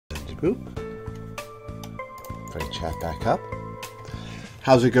Boop. Bring chat back up.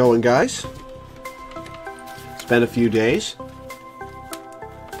 How's it going, guys? It's been a few days.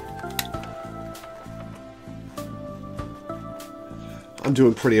 I'm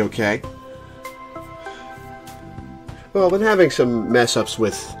doing pretty okay. Well, I've been having some mess-ups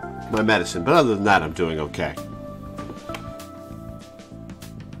with my medicine, but other than that, I'm doing okay.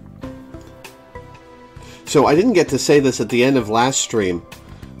 So, I didn't get to say this at the end of last stream.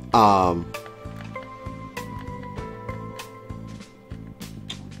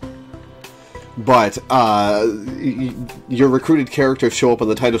 But your recruited characters show up on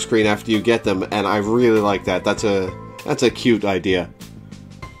the title screen after you get them, and I really like that. That's a cute idea.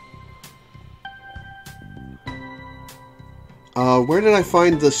 Where did I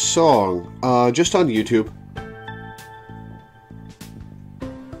find the song? Just on YouTube.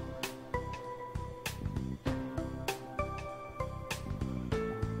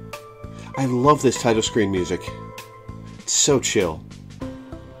 I love this title screen music. It's so chill.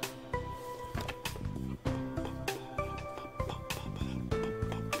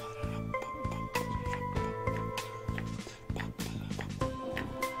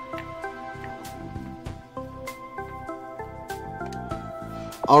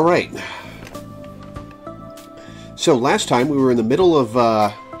 All right. So last time we were in the middle of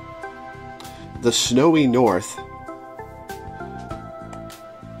the snowy north.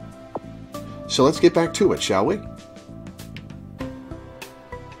 So let's get back to it, shall we?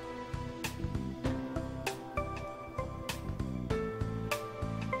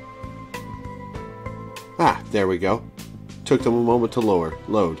 Ah, there we go. Took them a moment to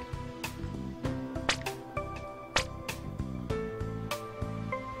load.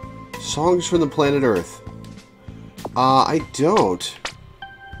 Songs from the planet Earth. I don't.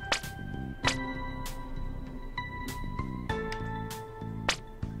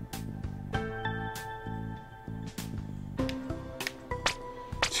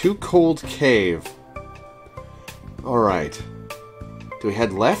 Too Cold Cave. Alright. Do we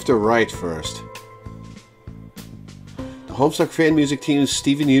head left or right first? The Homestuck Fan Music Team's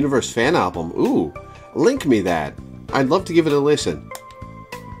Steven Universe fan album. Ooh, link me that. I'd love to give it a listen.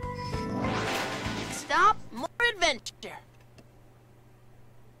 Stop, more adventure.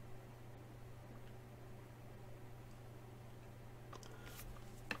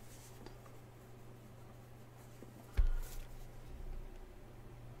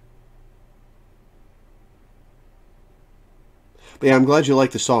 But yeah, I'm glad you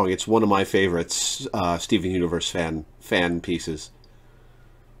like the song. It's one of my favorites, Steven Universe fan pieces.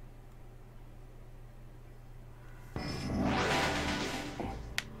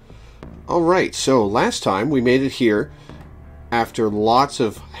 Alright, so last time we made it here after lots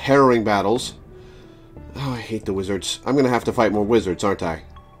of harrowing battles. Oh, I hate the wizards. I'm going to have to fight more wizards, aren't I?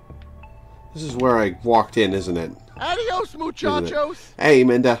 This is where I walked in, isn't it? Adios, muchachos! Hey,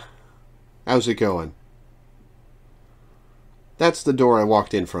 Minda. How's it going? That's the door I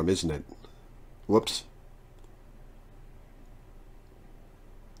walked in from, isn't it? Whoops.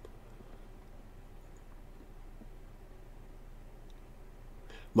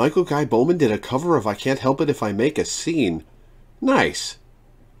 Michael Guy Bowman did a cover of I Can't Help It If I Make a Scene. Nice.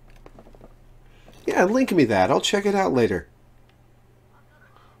 Yeah, link me that. I'll check it out later.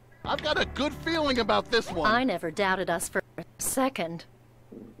 I've got a good feeling about this one. I never doubted us for a second.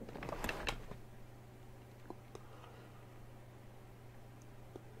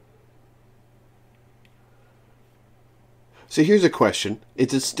 So here's a question.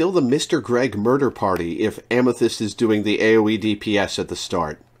 Is it still the Mr. Greg murder party if Amethyst is doing the AoE DPS at the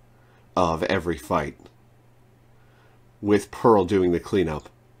start of every fight? With Pearl doing the cleanup.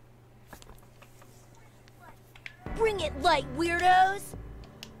 Bring it light, weirdos!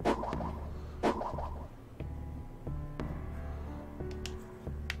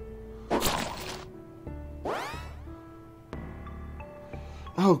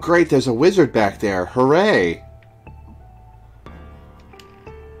 Oh great, there's a wizard back there. Hooray!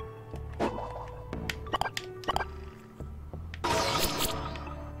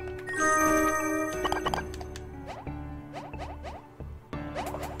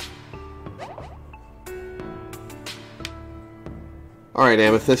 Alright,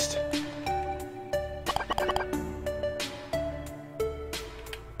 Amethyst.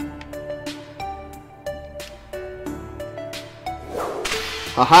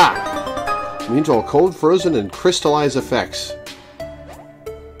 Aha! Means all cold, frozen, and crystallized effects.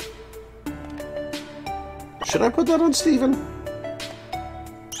 Should I put that on Steven?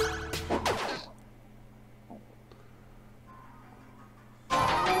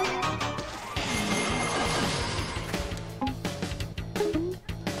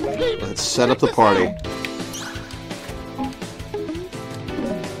 Let's set up the party.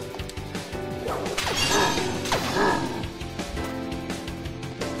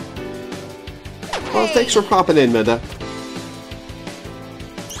 Well, thanks for popping in, Minda.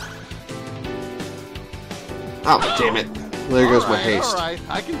 Oh, damn it. There goes my haste. Alright,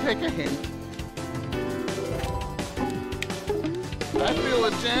 I can take a hint. I feel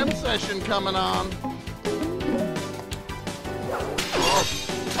a jam session coming on.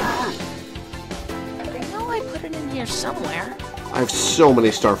 I know I put it in here somewhere. I have so many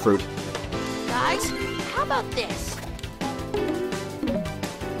starfruit. Guys, how about this?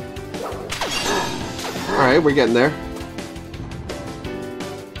 Alright, we're getting there.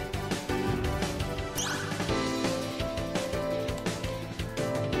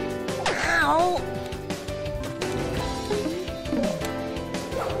 Ow!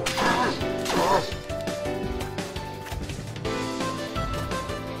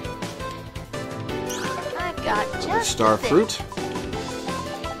 I got just Starfruit.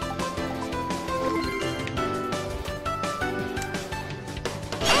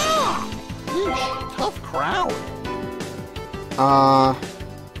 Yeesh, tough crowd.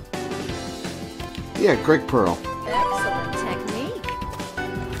 Yeah, Greg Pearl. Excellent technique.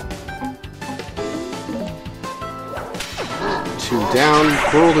 2 down,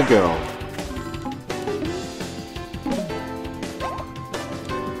 Pearl to go.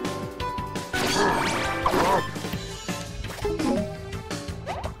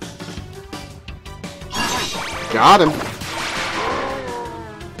 Got him.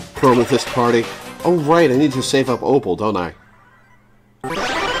 Pearl with this party. Oh right, I need to save up Opal, don't I?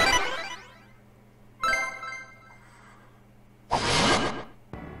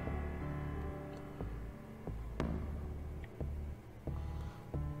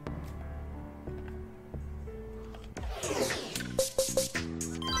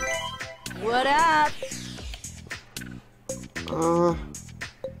 What up?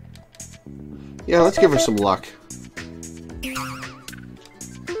 Yeah, let's give her some luck.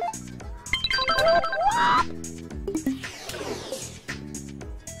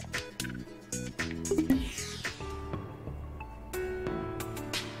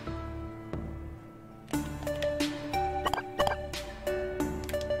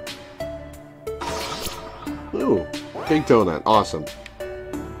 Ooh, big donut. Awesome.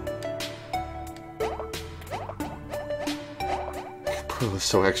 Pearl is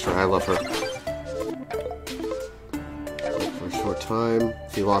so extra. I love her. For a short time.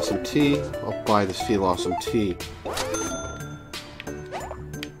 Philosophy tea. I'll buy this Philosophy tea.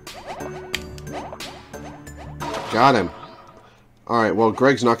 Got him. Alright, well,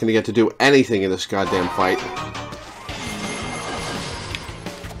 Greg's not going to get to do anything in this goddamn fight.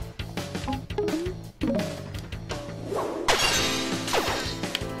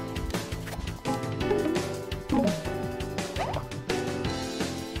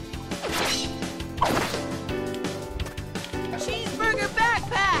 Cheeseburger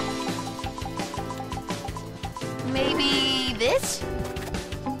backpack! Maybe this?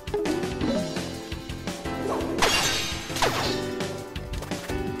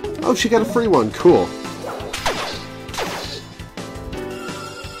 Oh, she got a free one. Cool.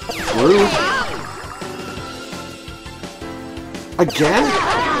 Rude. Again?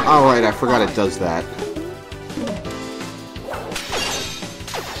 Alright, I forgot it does that.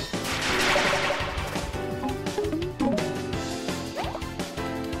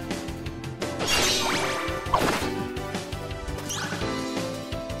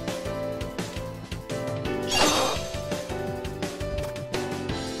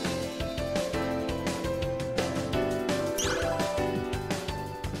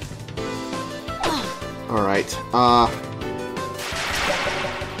 Alright,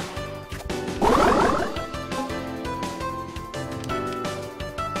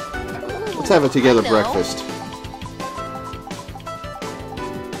 let's have a together breakfast.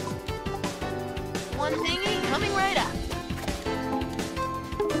 One thingy coming right up.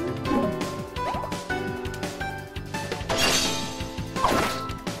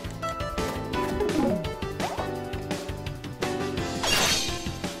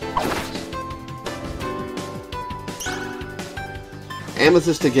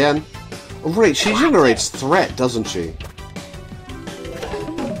 Amethyst again. Oh, right, she generates threat, doesn't she?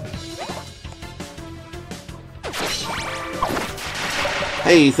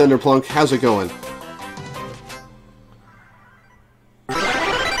 Hey, Thunderplunk, how's it going?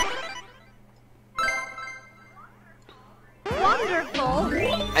 Wonderful.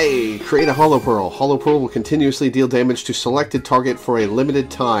 Hey, create a Hollow Pearl. Hollow Pearl will continuously deal damage to selected target for a limited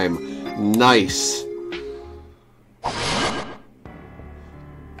time. Nice.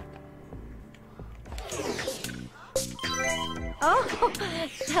 Oh,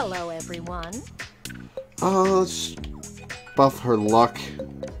 hello, everyone. Let's buff her luck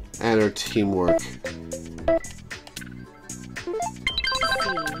and her teamwork. See,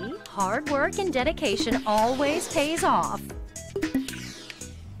 hard work and dedication always pays off.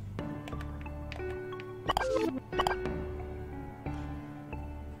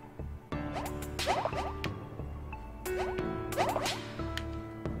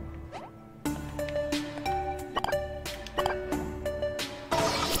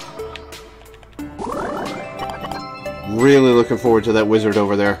 Really looking forward to that wizard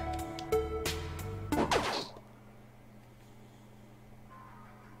over there.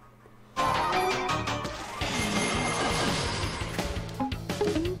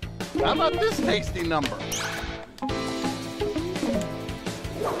 How about this tasty number?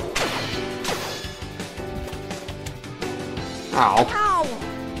 Ow. Ow!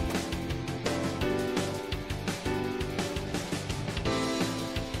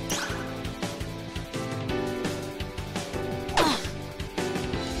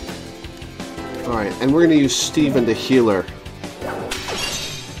 Alright, and we're going to use Steven to heal her.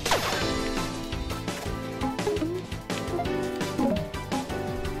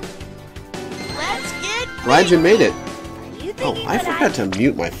 Let's get Glad you made it. you Oh, thinking I that forgot to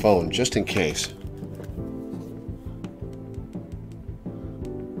mute my phone, just in case.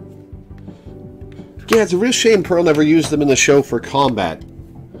 Yeah, it's a real shame Pearl never used them in the show for combat.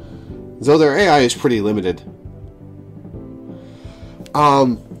 Though their AI is pretty limited.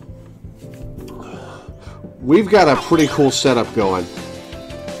 We've got a pretty cool setup going.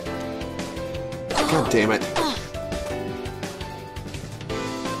 God damn it.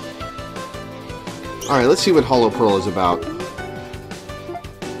 Alright, let's see what Hollow Pearl is about.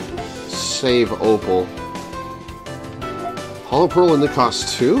 Save Opal. Hollow Pearl and the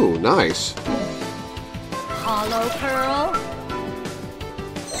cost 2. Nice. Hollow Pearl.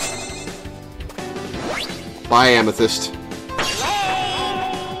 Bye, Amethyst.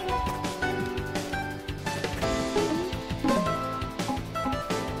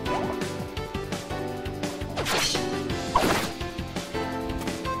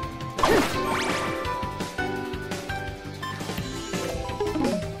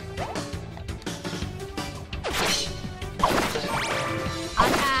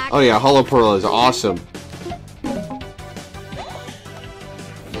 Attack. Oh yeah, Hollow Pearl is awesome.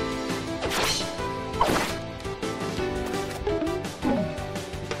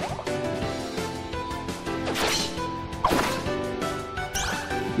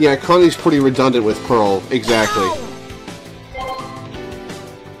 Yeah, Connie's pretty redundant with Pearl. Exactly.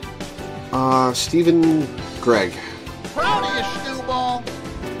 Stephen Gregg. Proud of you, Stewball.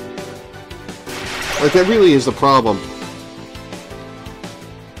 Like, that really is the problem.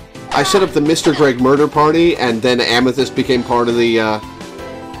 I set up the Mr. Gregg murder party, and then Amethyst became part of the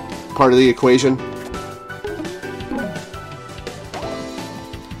equation.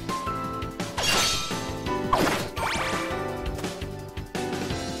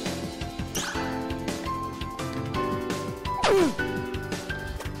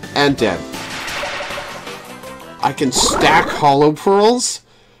 And dead. I can stack Hollow Pearls?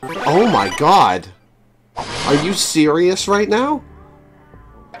 Oh my god. Are you serious right now?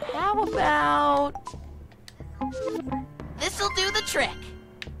 How about... this'll do the trick.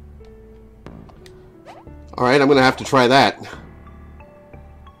 Alright, I'm gonna have to try that.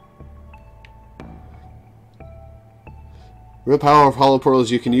 Real power of Hollow Pearl is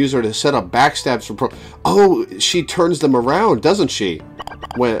you can use her to set up backstabs for Pearl. Oh, she turns them around, doesn't she?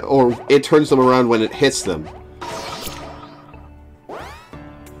 Or it turns them around when it hits them.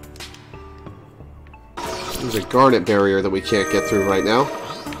 There's a garnet barrier that we can't get through right now.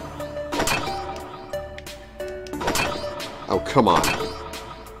 Oh, come on.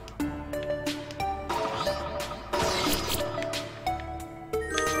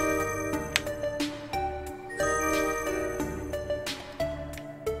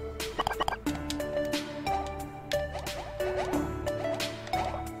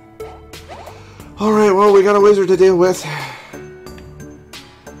 Alright, well, we got a wizard to deal with.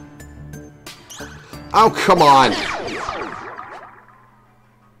 Oh, come on!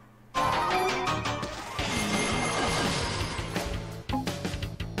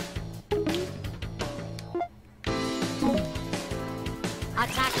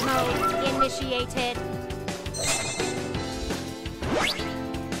 Attack mode initiated.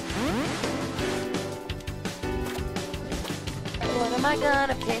 What am I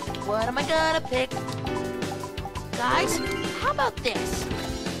gonna pick? What am I gonna pick? Guys, how about this?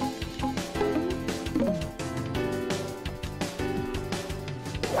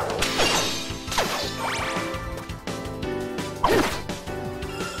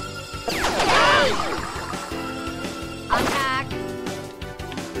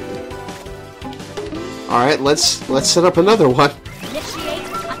 Alright, let's set up another one. Initiate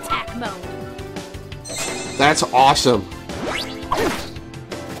attack mode. That's awesome.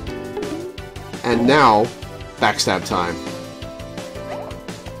 And now, backstab time.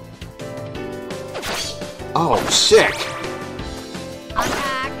 Oh, sick!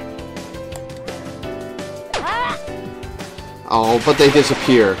 Attack. Ah! Oh, but they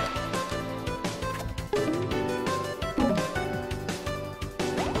disappear.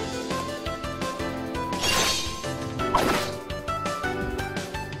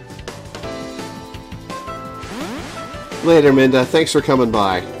 Later, Minda. Thanks for coming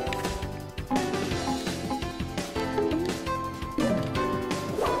by.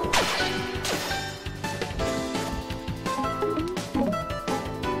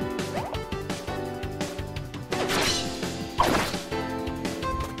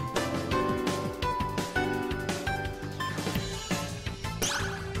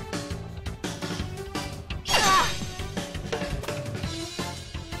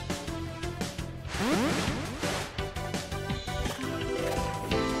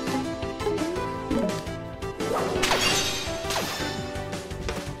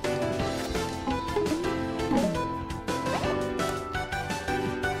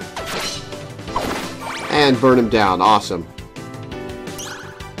 And burn him down. Awesome.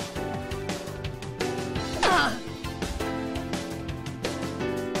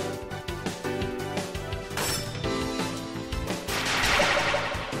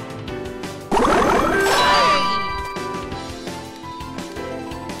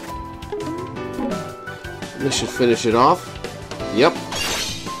 This should finish it off. Yep.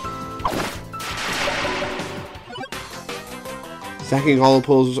 Stacking hollow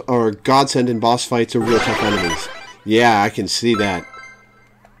or godsend in boss fights are real tough enemies. Yeah, I can see that.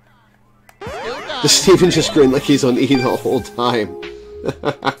 The Steven just grinned like he's on E the whole time.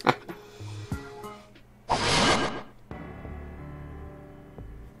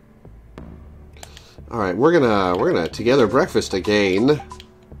 Alright, we're gonna together breakfast again.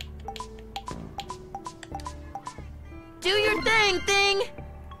 Do your thing, thing!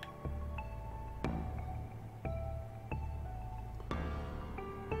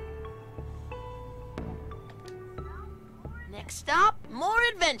 Next stop, more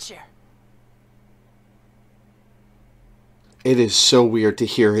adventure. It is so weird to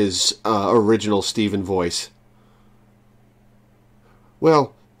hear his original Steven voice.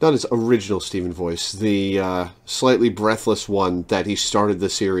 Well, not his original Steven voice. The slightly breathless one that he started the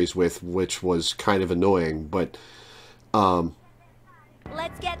series with, which was kind of annoying, but...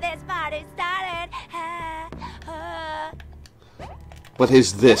 Let's get this party started. But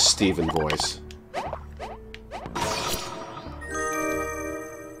his this Steven voice.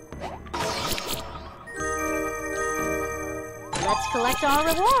 Let's collect our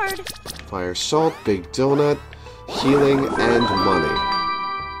reward. Fire salt, big donut, healing, and money.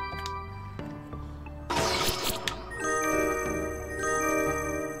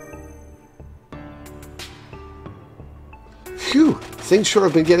 Phew, things sure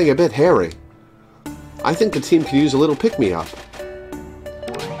have been getting a bit hairy. I think the team could use a little pick-me-up.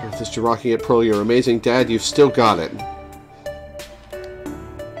 Earth is rocking it, Pearl. You're amazing, Dad. You've still got it.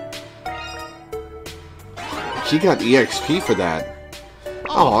 He got EXP for that.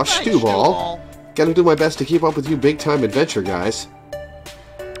 Aw, thanks, Stewball. Gotta do my best to keep up with you big-time adventure guys.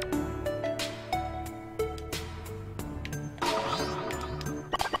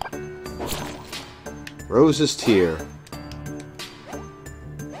 Rose's Tear.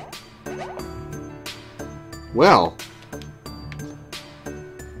 Well,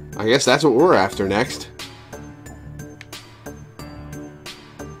 I guess that's what we're after next.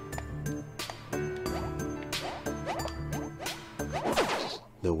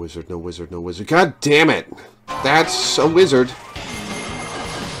 No wizard, no wizard, no wizard. God damn it! That's a wizard.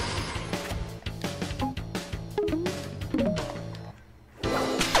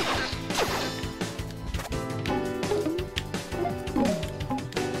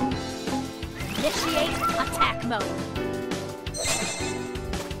 Initiate attack mode.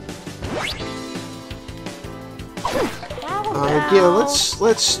 Yeah, let's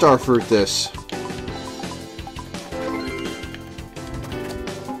starfruit this.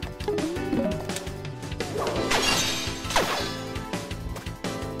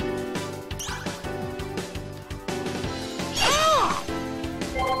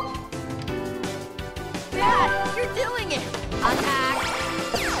 Dad, you're doing it! Attack.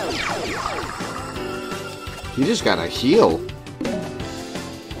 You just gotta heal.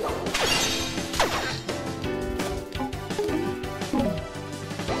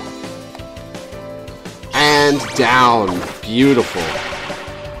 And down. Beautiful.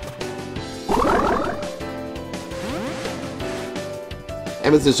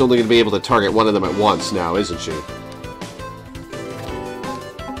 Amethyst is only going to be able to target one of them at once now, isn't she?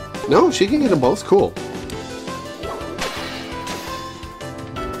 No, she can get them both. Cool.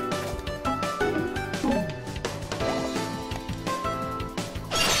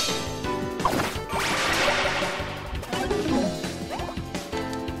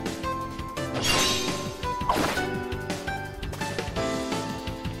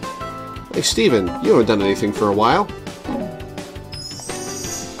 Hey, Steven, you haven't done anything for a while.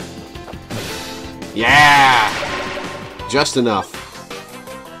 Yeah! Just enough.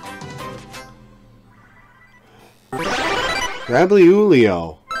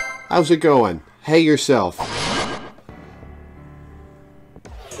 Rabliulio. How's it going? Hey yourself.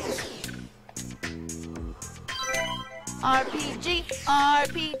 RPG,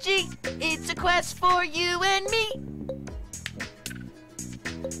 RPG, it's a quest for you and me.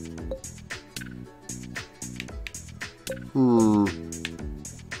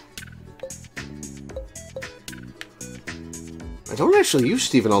 I don't actually use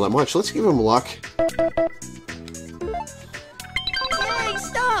Steven all that much. Let's give him luck. Hey,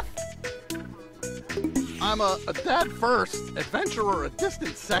 stop! I'm a dad first, adventurer a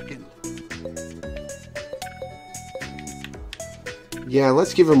distant second. Yeah,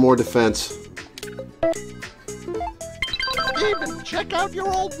 let's give him more defense. Steven, check out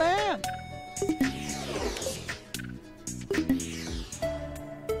your old man.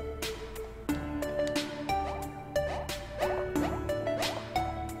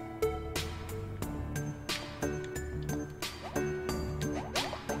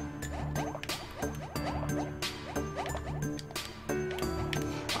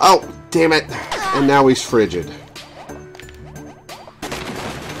 Oh, damn it. And now he's frigid.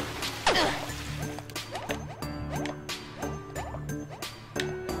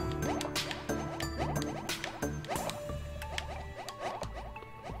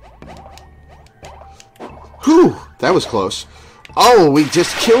 Whew, that was close. Oh, we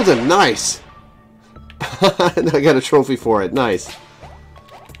just killed him. Nice. And I got a trophy for it. Nice.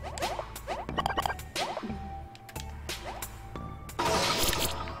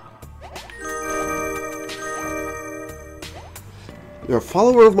 You're a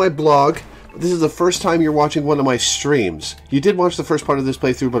follower of my blog. This is the first time you're watching one of my streams. You did watch the first part of this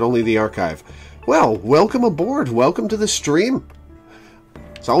playthrough, but only the archive. Well, welcome aboard. Welcome to the stream.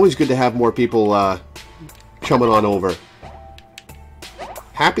 It's always good to have more people coming on over.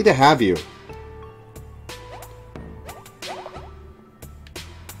 Happy to have you.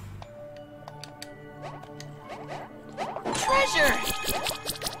 Treasure!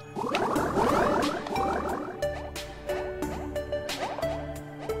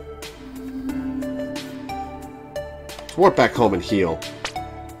 Let's warp back home and heal.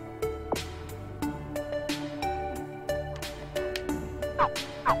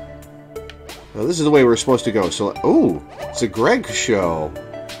 Now, this is the way we're supposed to go. So, ooh, it's a Greg show.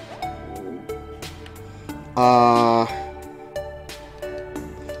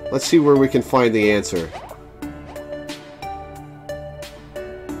 Let's see where we can find the answer.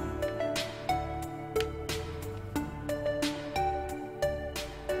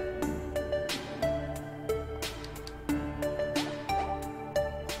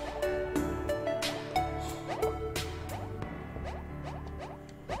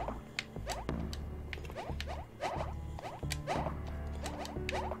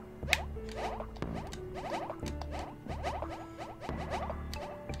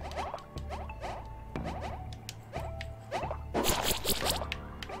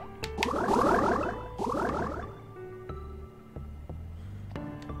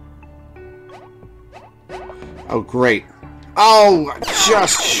 Oh, great. Oh,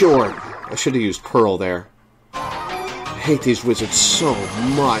 just short. I should have used Pearl there. I hate these wizards so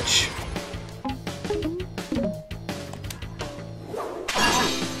much.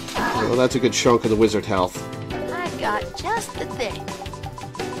 Well, that's a good chunk of the wizard health. I've got just the thing.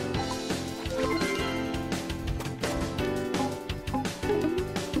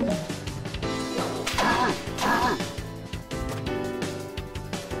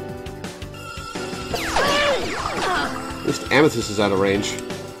 At least Amethyst is out of range.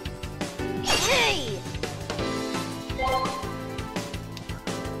 Hey!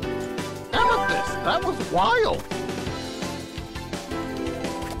 Amethyst, that was wild.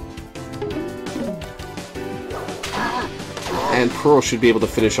 And Pearl should be able to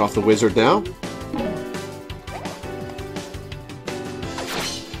finish off the wizard now.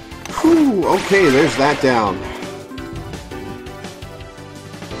 Whew, okay, there's that down.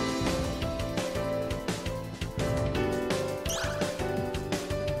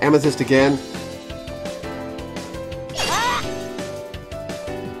 Amethyst again.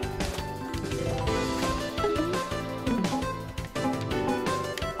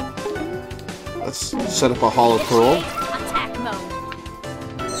 Let's set up a hollow pearl. Attack mode.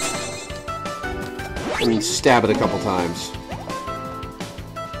 And stab it a couple times.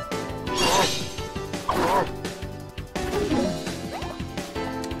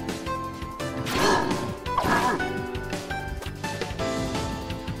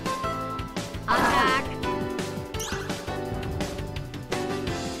 Attack.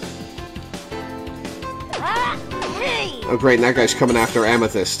 Hey. Oh great, and that guy's coming after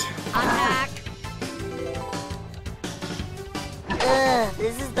Amethyst. Attack. Ugh,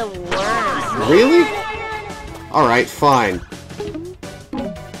 this is the worst. Really? Alright, fine.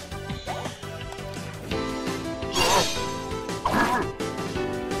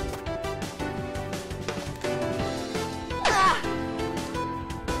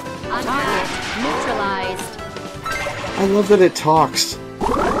 Attack. Neutralized. I love that it talks.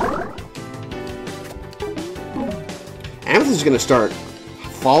 Amethyst is going to start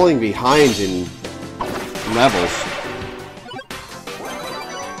falling behind in levels.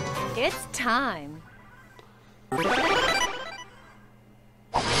 It's time. I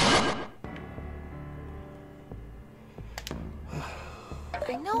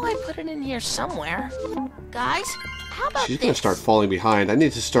know I put it in here somewhere. Guys, how about She's this? going to start falling behind. I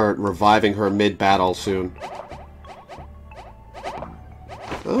need to start reviving her mid-battle soon.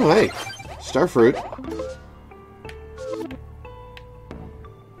 Oh, hey. Starfruit.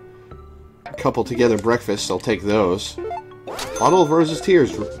 Couple together breakfasts, I'll take those. Bottle of Rose's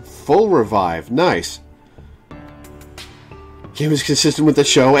Tears. Full revive. Nice. Game is consistent with the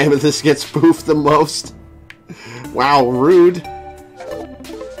show. Amethyst gets spoofed the most. Wow, rude.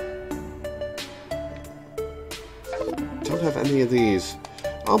 Don't have any of these.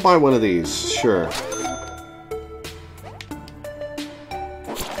 I'll buy one of these, sure.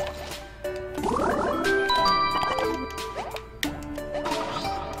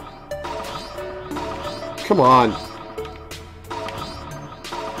 Come on.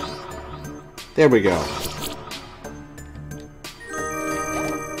 There we go.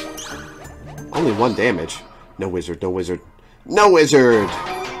 Only 1 damage. No wizard, no wizard. No wizard!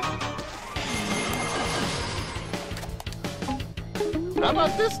 How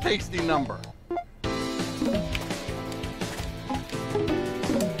about this tasty number?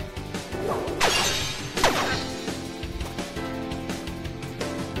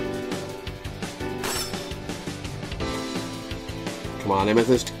 Come on,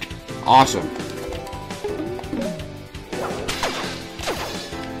 Amethyst. Awesome.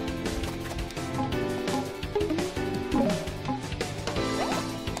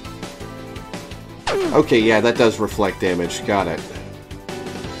 Okay, yeah, that does reflect damage. Got it.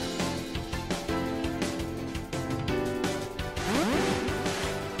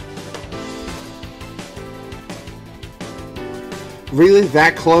 Really?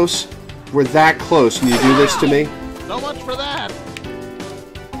 That close? We're that close and you do this to me? So much for that.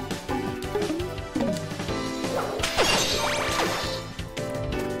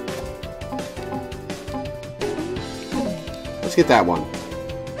 Let's get that one.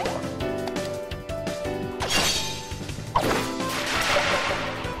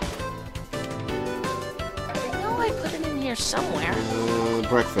 I know I put it in here somewhere.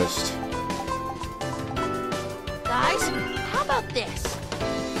 Breakfast. Guys, how about this?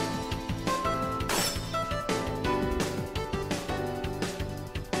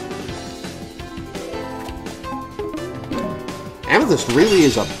 Amethyst really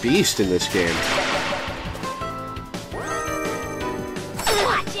is a beast in this game.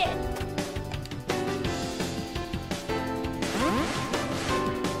 Watch it.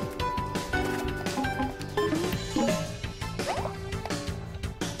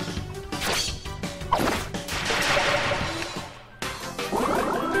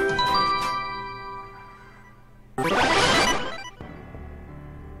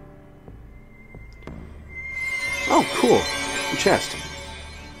 Oh, cool. A chest.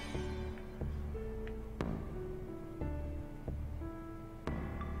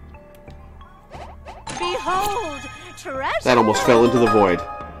 Behold, treasure. That almost fell into the void.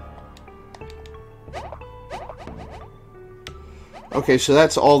 Okay, so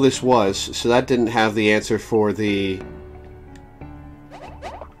that's all this was. So that didn't have the answer for the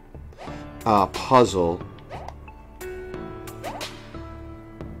puzzle.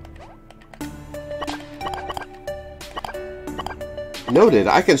 Noted,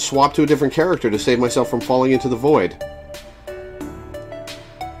 I can swap to a different character to save myself from falling into the void.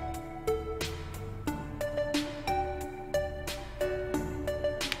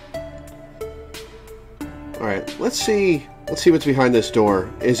 Alright, let's see what's behind this door.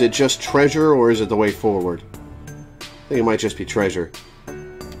 Is it just treasure or is it the way forward? I think it might just be treasure.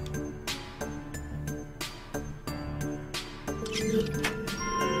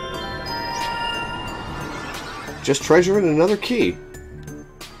 just treasure in another key.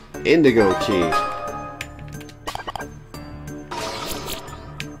 Indigo key.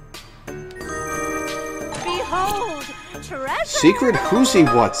 Behold, treasure! Secret Who's-He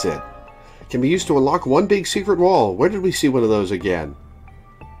What's-It. Can be used to unlock one big secret wall. Where did we see one of those again?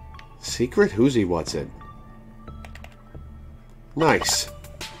 Secret Who's-He What's-It. Nice.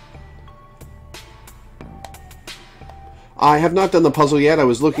 I have not done the puzzle yet. I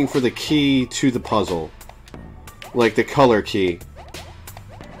was looking for the key to the puzzle. Like the color key.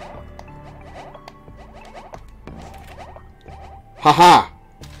 Haha!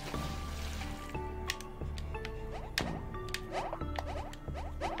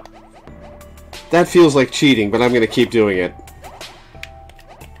 That feels like cheating, but I'm going to keep doing it.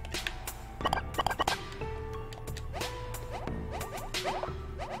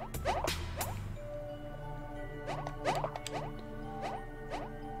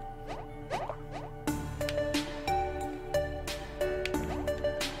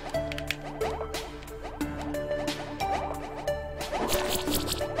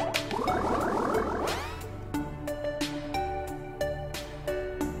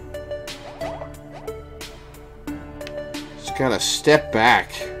 Gotta step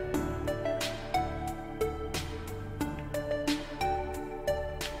back.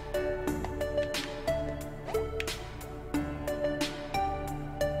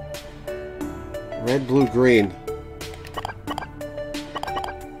 Red, blue, green.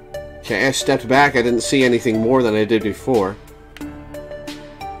 Okay, I stepped back. I didn't see anything more than I did before.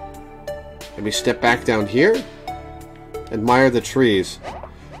 Let me step back down here. Admire the trees.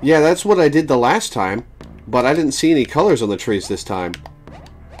 Yeah, that's what I did the last time. But I didn't see any colors on the trees this time.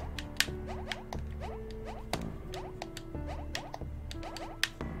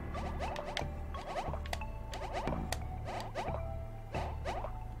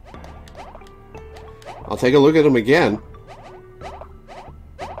 I'll take a look at them again.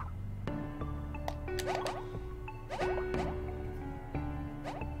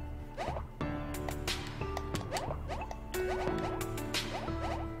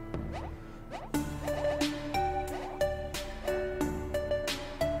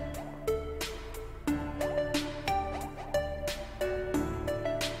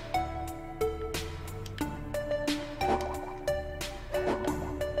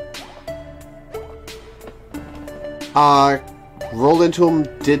 Rolled into him,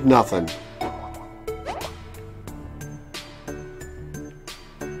 did nothing.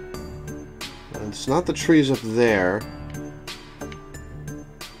 And it's not the trees up there.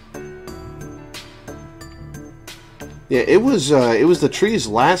 Yeah, it was the trees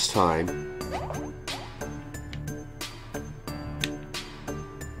last time.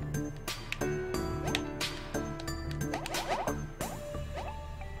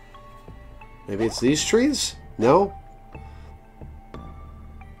 Maybe it's these trees? No?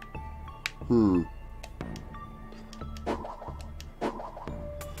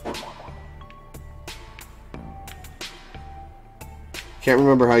 Can't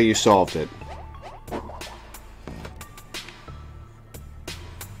remember how you solved it.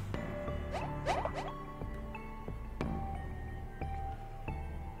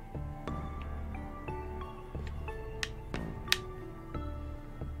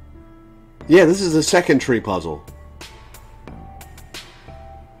 Yeah, this is the second tree puzzle.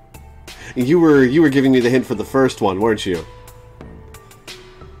 You were giving me the hint for the first one, weren't you?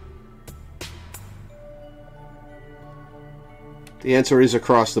 The answer is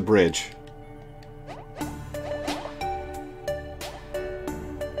across the bridge.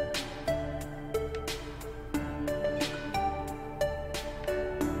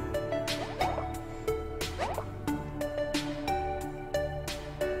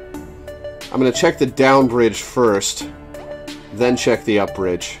 I'm going to check the down bridge first, then check the up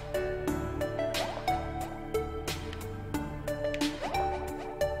bridge.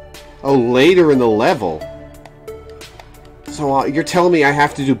 Oh, later in the level. So you're telling me I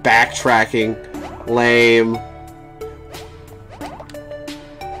have to do backtracking? Lame.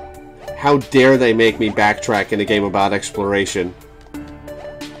 How dare they make me backtrack in a game about exploration?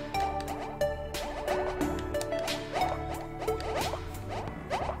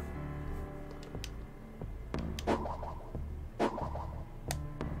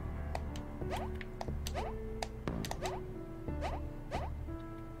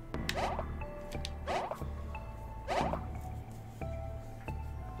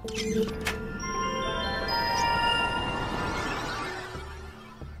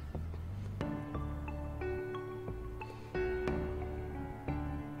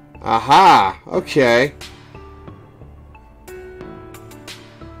 Aha! Okay.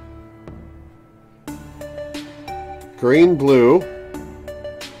 Green, blue.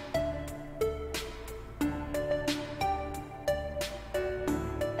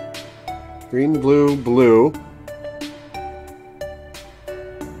 Green, blue, blue.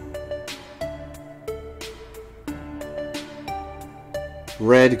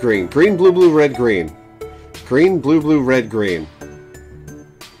 Red, green. Green, blue, blue, red, green. Green, blue, blue, red, green.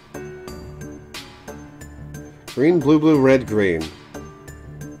 Green, blue, blue, red, green.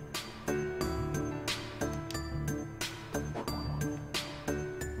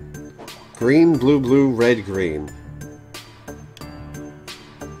 Green, blue, blue, red, green.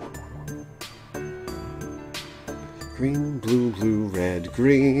 Green, blue, blue, red,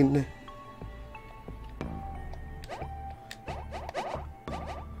 green.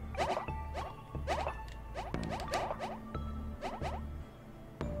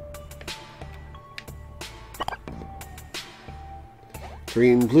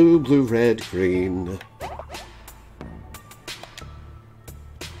 Green, blue, blue, red, green.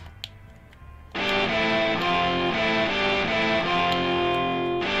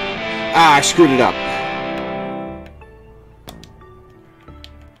 Ah, I screwed it up.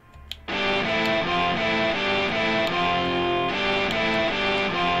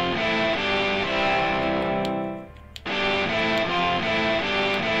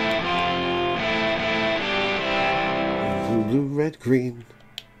 Blue, blue, red, green.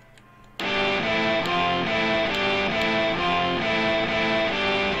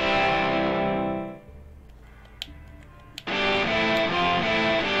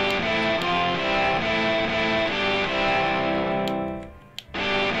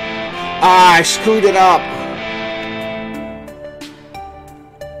 Ah, I screwed it up.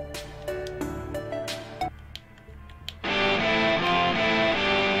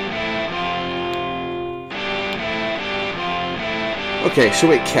 Okay, so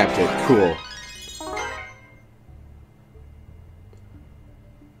it kept it. Cool.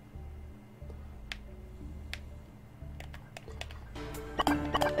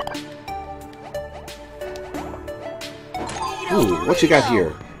 Ooh, what you got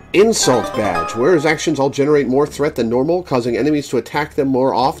here? Insult badge. Wearer's actions all generate more threat than normal, causing enemies to attack them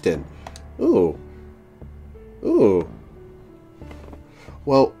more often. Ooh. Ooh.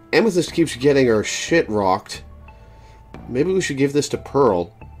 Well, Amethyst keeps getting her shit rocked. Maybe we should give this to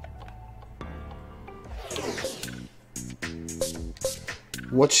Pearl.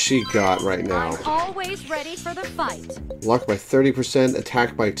 What's she got right now? I'm always ready for the fight. Locked by 30%,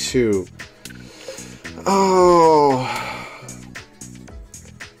 attack by 2. Oh...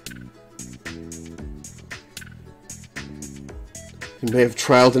 You may have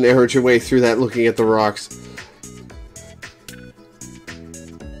trialed and errored your way through that looking at the rocks.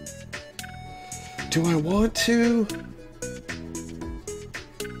 Do I want to?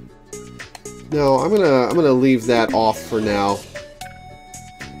 No, I'm gonna leave that off for now.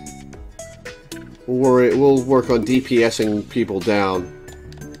 We'll work on DPSing people down.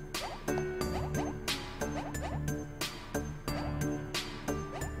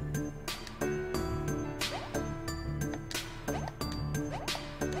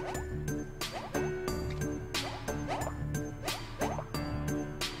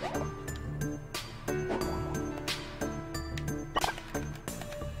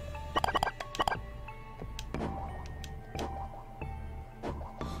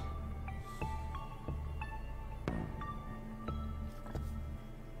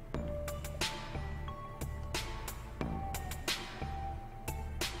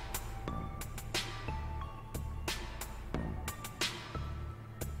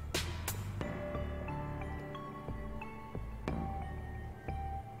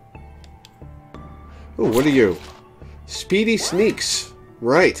 Oh, what are you? Speedy Sneaks.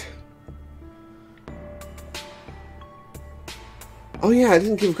 Right. Oh yeah, I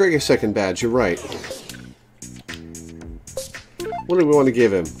didn't give Greg a second badge. You're right. What do we want to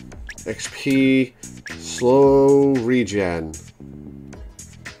give him? XP, slow regen.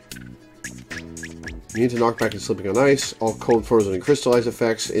 Immune to knockback and slipping on ice. All cold, frozen, and crystallized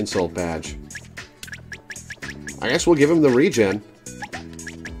effects. Insult badge. I guess we'll give him the regen.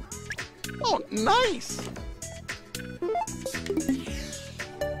 Oh, nice!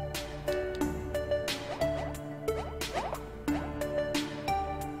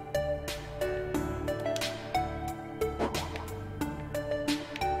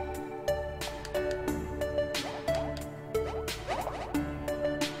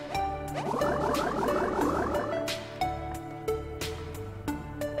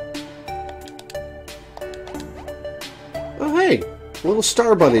 Oh, hey! Little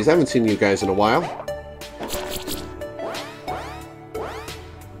star buddies. I haven't seen you guys in a while.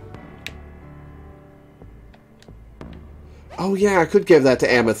 Oh yeah, I could give that to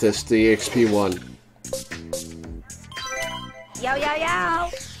Amethyst, the XP one. Yo, yo, yo!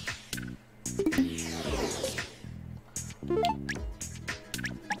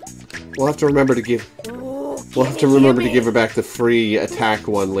 We'll have to remember to give... We'll have to remember to give her back the free attack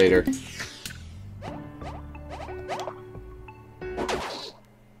one later.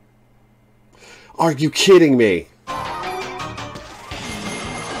 Are you kidding me?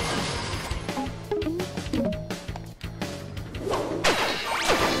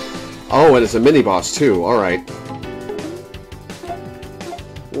 Oh, and it's a mini-boss too. Alright.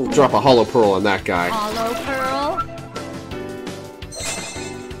 We'll drop a Hollow Pearl on that guy. Hollow Pearl.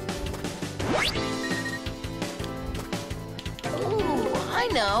 Ooh, I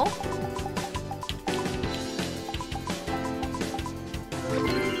know.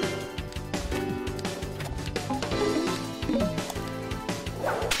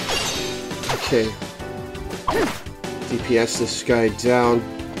 Okay. DPS this guy down.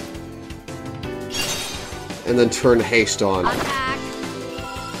 And then turn haste on. Attack.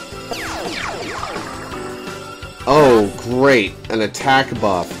 Oh, great. An attack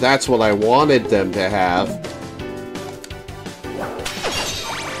buff. That's what I wanted them to have.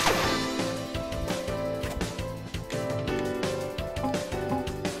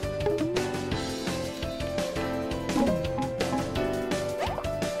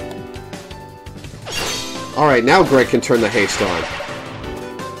 Alright, now Greg can turn the haste on.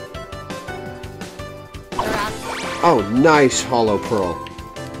 Oh, nice Hollow Pearl.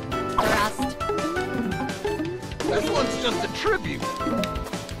 Thrust. This one's just a tribute.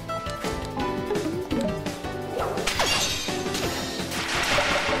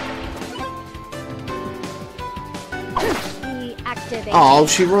 Deactivate. Oh,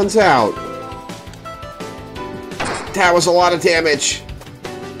 she runs out. That was a lot of damage.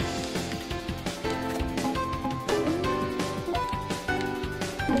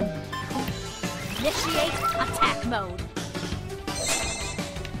 Initiate attack mode.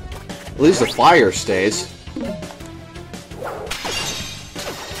 At least the fire stays.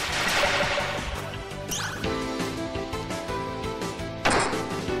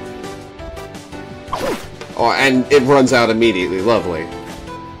 Oh, and it runs out immediately. Lovely.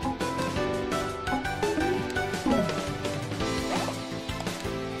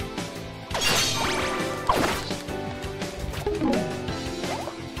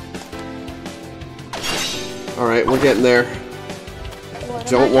 Alright, we're getting there.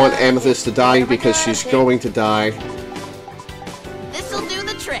 Don't want Amethyst to die because she's going to die. This'll do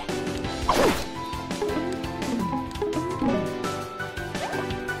the trick.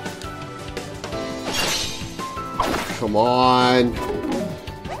 Come on.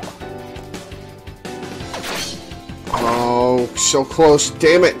 Oh, so close.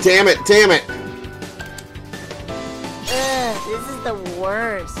 Damn it, damn it, damn it. Ugh, this is the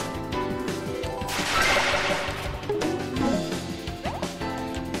worst.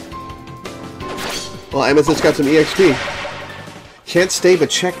 Well, Amethyst got some EXP. Can't stay but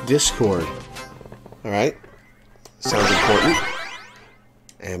check Discord. Alright. Sounds important.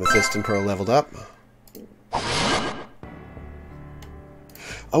 Amethyst and Pearl leveled up.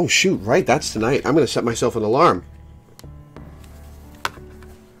 Oh, shoot, right, that's tonight. I'm going to set myself an alarm.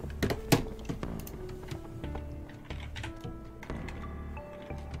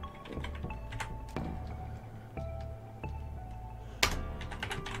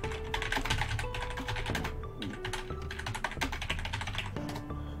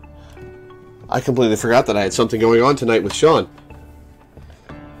 I completely forgot that I had something going on tonight with Sean.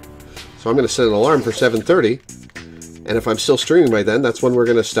 So I'm going to set an alarm for 7:30. And if I'm still streaming by then, that's when we're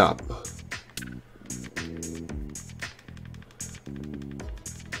going to stop.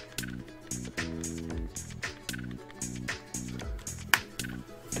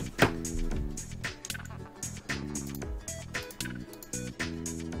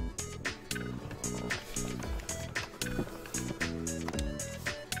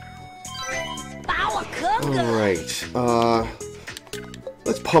 Alright,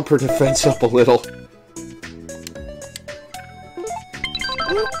 let's pump her defense up a little.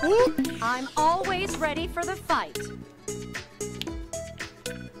 I'm always ready for the fight.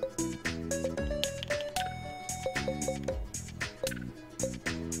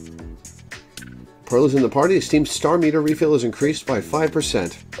 Pearl is in the party. His team's star meter refill is increased by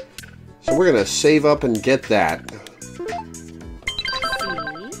 5%. So we're going to save up and get that. See,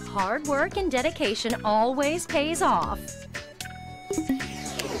 hard work and dedication always pays off.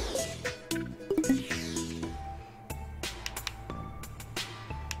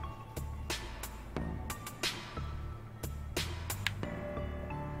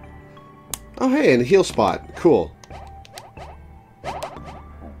 Oh, hey, and a heal spot. Cool.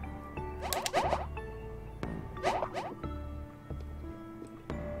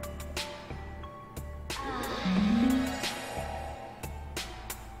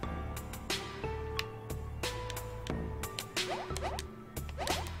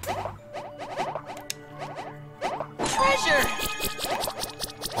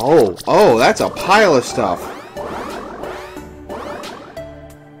 Whoa, that's a pile of stuff.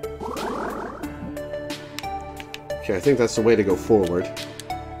 Okay, I think that's the way to go forward.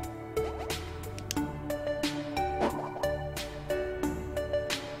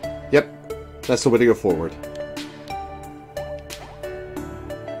 Yep, that's the way to go forward.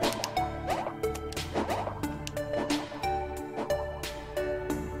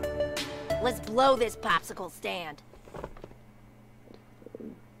 Let's blow this popsicle stand.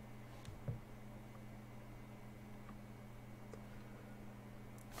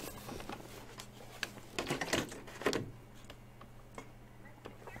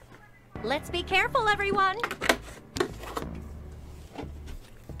 Let's be careful, everyone.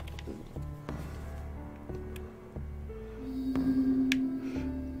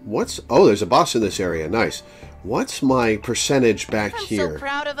 What's... Oh, there's a boss in this area. Nice. What's my percentage back I'm here? so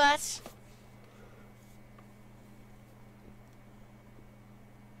proud of us.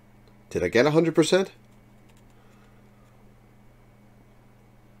 Did I get 100%?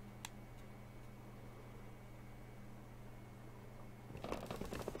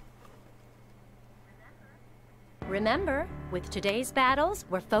 Remember, with today's battles,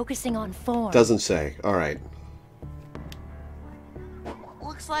 we're focusing on form. Doesn't say. Alright.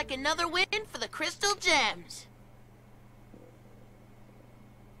 Looks like another win for the Crystal Gems.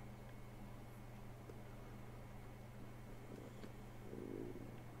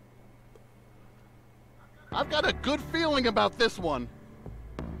 I've got a good feeling about this one.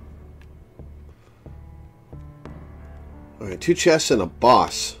 Alright, 2 chests and a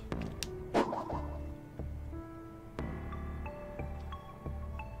boss.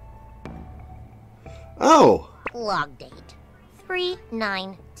 Oh! Log date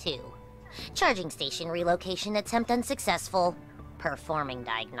 392. Charging station relocation attempt unsuccessful. Performing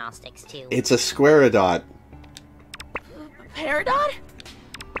diagnostics too. It's a squaredot. Peridot?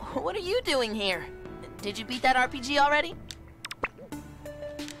 What are you doing here? Did you beat that RPG already?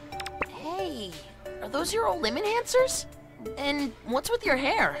 Hey, are those your old limb enhancers? And what's with your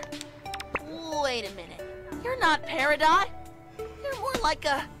hair? Wait a minute. You're not Peridot. You're more like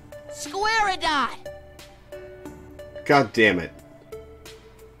a Squaredot. God damn it.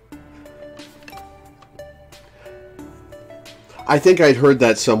 I think I'd heard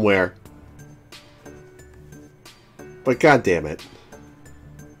that somewhere. But god damn it.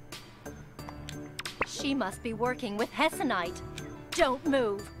 She must be working with Hessonite. Don't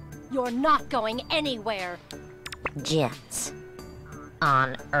move. You're not going anywhere. Gems.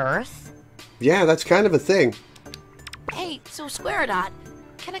 On Earth? Yeah, that's kind of a thing. Hey, so Squaredot,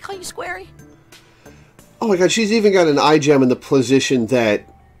 can I call you Squarey? Oh my god, she's even got an eye gem in the position that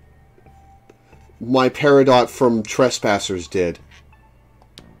my Peridot from Trespassers did.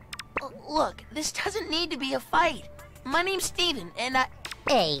 Look, this doesn't need to be a fight. My name's Steven, and I...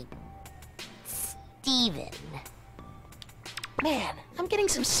 Hey, Steven. Man, I'm getting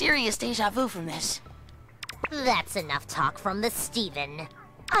some serious deja vu from this. That's enough talk from the Steven.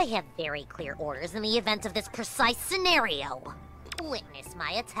 I have very clear orders in the event of this precise scenario. Witness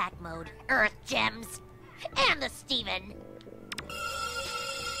my attack mode, Earth Gems, and the Steven.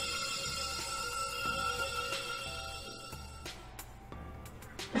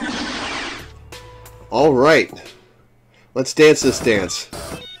 Alright. Let's dance this dance.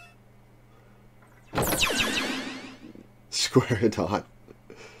 Squaredot.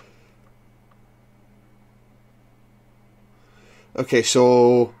 Okay,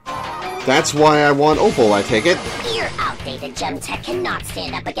 so that's why I want Opal, I take it. Your outdated gem tech cannot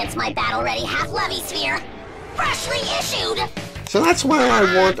stand up against my battle-ready half-levy sphere. Freshly issued! So that's why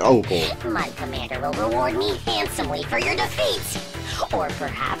I want Opal. My commander will reward me handsomely for your defeat. Or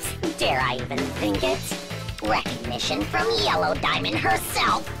perhaps, dare I even think it, recognition from Yellow Diamond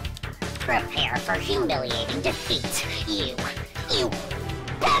herself. Prepare for humiliating defeat, you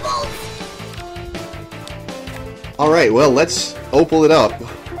pebbles! Alright, well, let's Opal it up.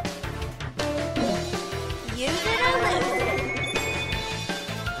 Use it or lose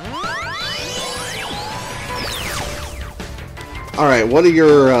it. Alright, what do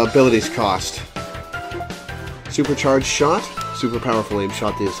your abilities cost? Supercharged shot, super powerful aim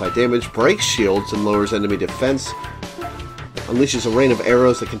shot deals high damage, breaks shields and lowers enemy defense, unleashes a rain of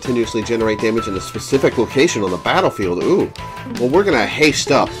arrows that continuously generate damage in a specific location on the battlefield. Ooh. Well, we're gonna haste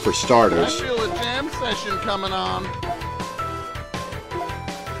up for I starters. feel a jam session coming on.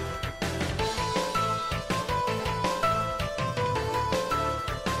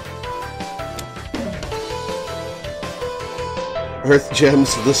 Earth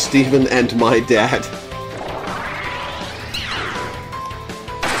Gems, the Steven, and my dad.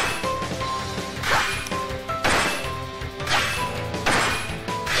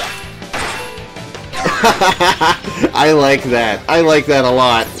 I like that. I like that a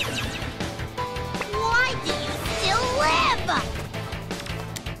lot. Why do you still live?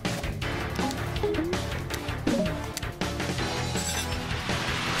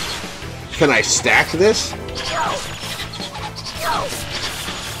 Can I stack this? No. No.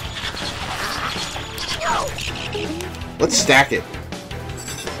 No. Let's stack it.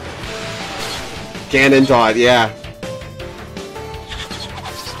 Ganon dot, yeah.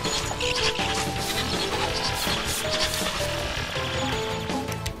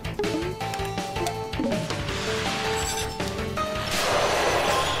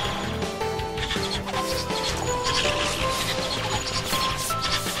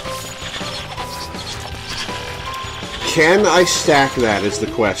 Can I stack that is the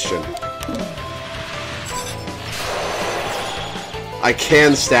question. I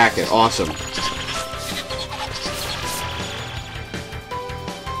can stack it. Awesome.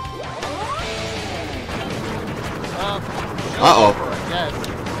 Uh-oh.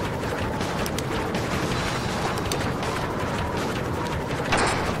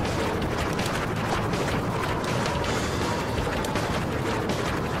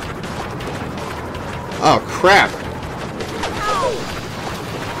 Oh, crap.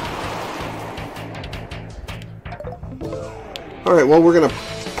 Alright, well, we're gonna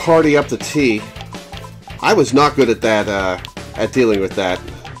party up the tea. I was not good at that, at dealing with that.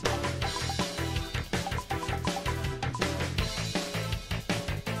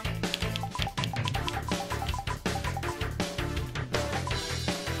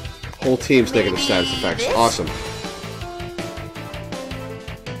 Whole team's negative status effects. This? Awesome.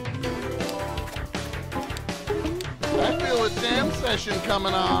 I feel a jam session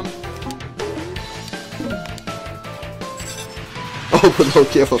coming on. Oh, but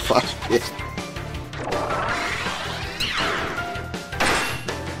don't give a fuck. Yeah.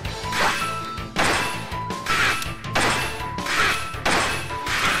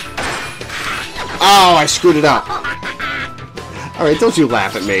 Oh, I screwed it up. Alright, don't you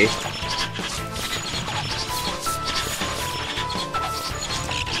laugh at me.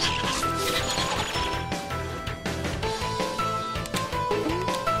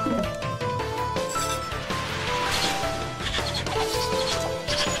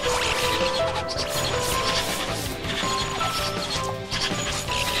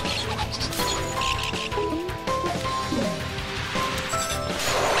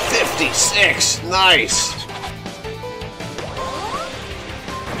 Nice.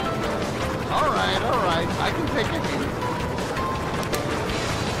 All right. I can take a hint.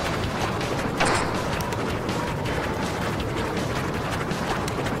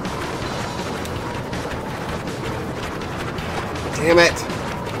 Damn it.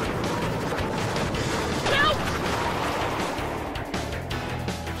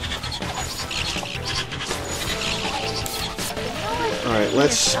 All right,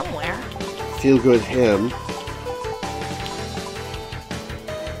 let's somewhere. feel good him.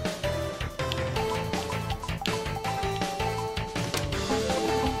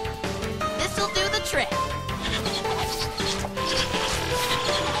 This'll do the trick.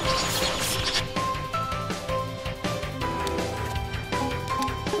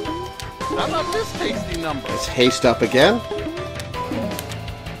 How about this tasty number? Let's haste up again.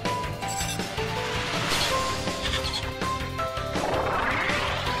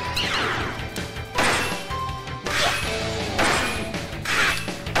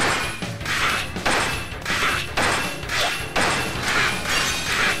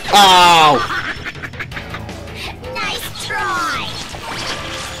 Oh! Nice try.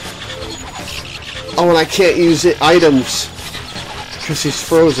 Oh, and I can't use it items because he's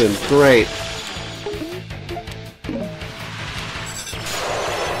frozen. Great.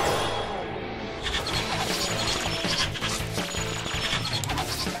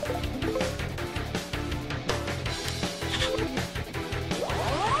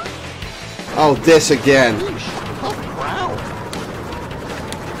 Oh, this again. Tough crowd.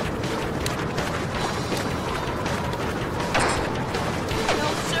 No,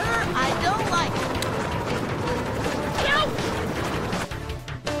 sir, I don't like it.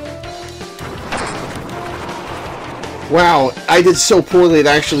 Wow, I did so poorly it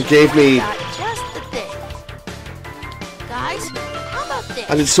actually gave me... Got just the thing. Guys, how about this?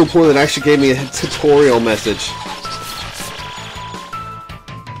 I did so poorly it actually gave me a tutorial message.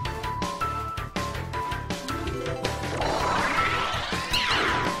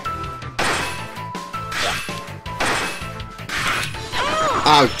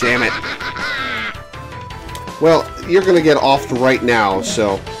 Oh, damn it. Well, you're gonna get offed right now,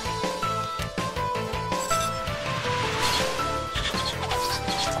 so...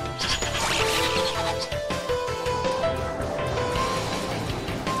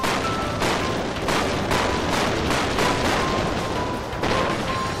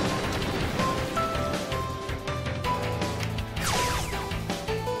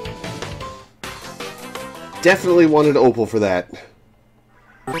 Definitely wanted Opal for that.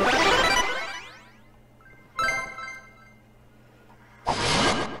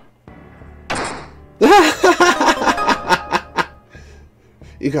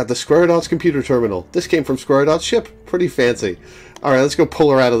 You got the Squaredot's computer terminal. This came from Squaredot's ship. Pretty fancy. Alright, let's go pull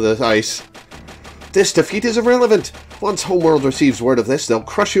her out of the ice. This defeat is irrelevant. Once Homeworld receives word of this, they'll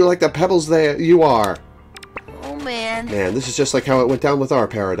crush you like the pebbles you are. Oh, man. Man, this is just like how it went down with our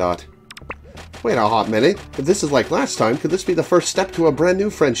Peridot. Wait a hot minute. If this is like last time, could this be the first step to a brand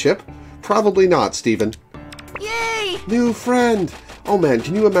new friendship? Probably not, Steven. Yay! New friend! Oh man,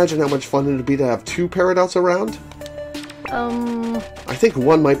 can you imagine how much fun it would be to have 2 Peridots around? I think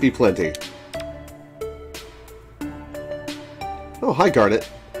 1 might be plenty. Oh, hi Garnet.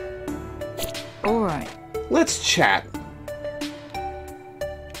 Alright. Let's chat.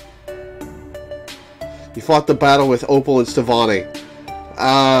 You fought the battle with Opal and Stevani.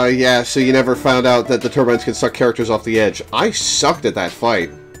 Yeah, so you never found out that the turbines can suck characters off the edge. I sucked at that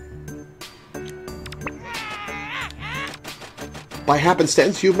fight. By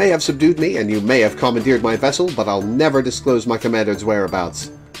happenstance, you may have subdued me, and you may have commandeered my vessel, but I'll never disclose my commander's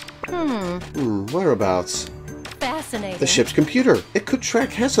whereabouts. Whereabouts? Fascinating. The ship's computer. It could track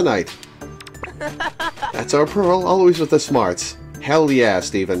Hessenite. That's our Pearl, always with the smarts. Hell yeah,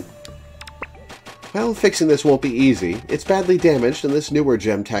 Steven. Well, fixing this won't be easy. It's badly damaged, and this newer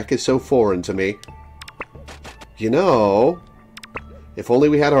gem tech is so foreign to me. You know, if only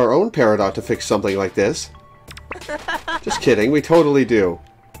we had our own Peridot to fix something like this. Just kidding, we totally do.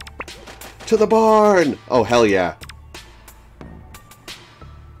 To the barn! Oh, hell yeah.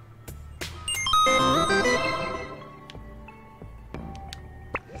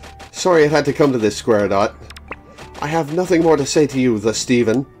 Sorry it had to come to this, Squaredot. I have nothing more to say to you, the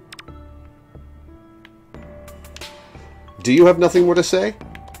Steven. Do you have nothing more to say?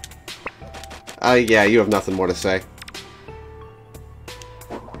 Yeah, you have nothing more to say.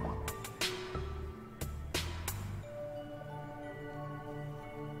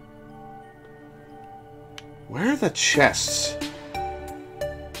 Where are the chests?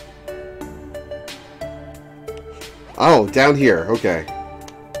 Oh, down here. Okay.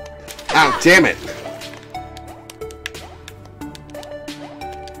 Ow, damn it!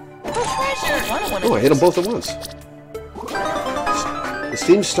 Oh, I hit them both at once. The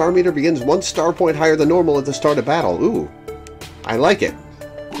Steam star meter begins 1 star point higher than normal at the start of battle. Ooh. I like it.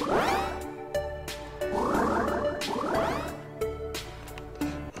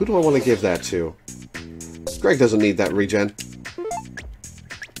 Who do I want to give that to? Greg doesn't need that regen.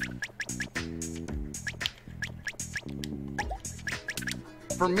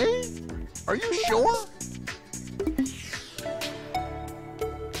 For me? Are you sure?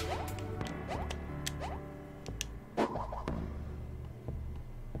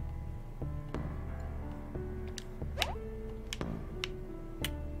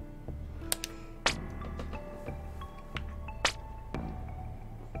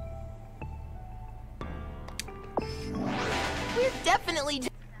 We're definitely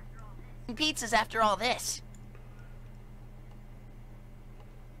doing pizzas after all this.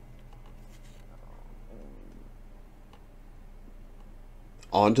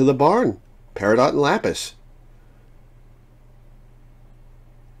 On to the barn. Peridot and Lapis.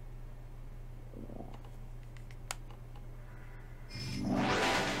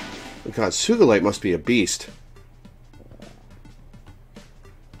 Oh god, Sugalite must be a beast.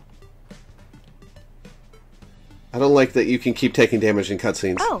 I don't like that you can keep taking damage in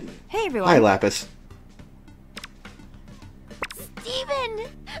cutscenes. Oh, hey everyone. Hi, Lapis. Steven!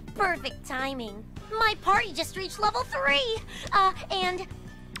 Perfect timing. My party just reached level 3.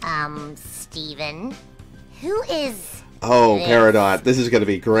 Steven, who is Oh, this? Peridot, this is gonna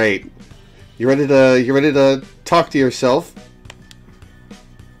be great. You ready to talk to yourself?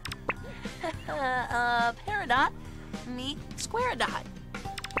 Peridot, meet Squaredot.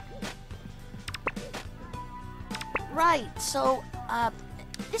 Right, so,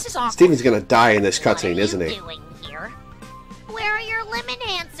 this is awkward. Steven's gonna die in this What cutscene, are isn't you he? doing here? Where are your limb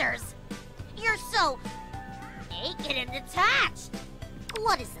enhancers? You're so naked and detached.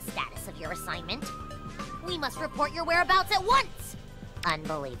 What is the status of your assignment? We must report your whereabouts at once.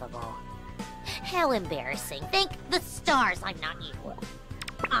 Unbelievable. How embarrassing. Thank the stars I'm not you.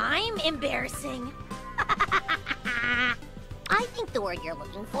 I'm embarrassing. I think the word you're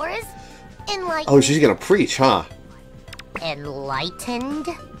looking for is enlightened. Oh, she's gonna preach, huh? Enlightened?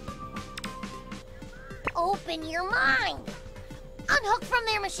 Open your mind. Unhook from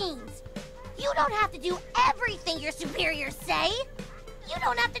their machines. You don't have to do everything your superiors say. You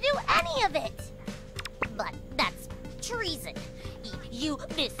don't have to do any of it. But that's treason. You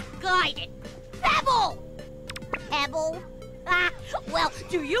misguided Pebble! pebble? Ah, well,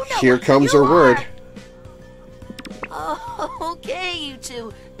 do you know Here what comes you her word. are? Oh, okay, you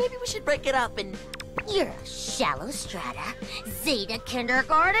two. Maybe we should break it up and... You're a shallow strata, Zeta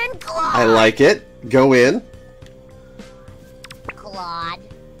kindergarten Claude. I like it. Go in. Claude.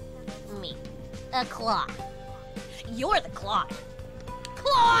 Me. A Claude. You're the Claude.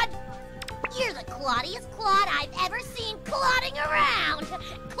 Claude! You're the Claudiest Claude I've ever seen clotting around.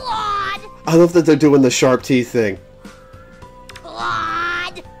 Claude! I love that they're doing the sharp teeth thing.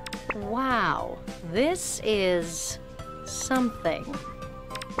 Claude! Wow, this is something.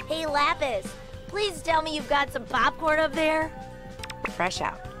 Hey, Lapis, please tell me you've got some popcorn up there. Fresh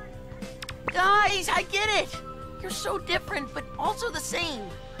out. Guys, I get it! You're so different, but also the same.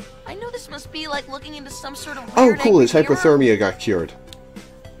 I know this must be like looking into some sort of Oh, weird cool. His angry mirror, hypothermia got cured.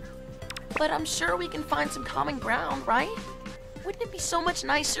 but I'm sure we can find some common ground, right? Wouldn't it be so much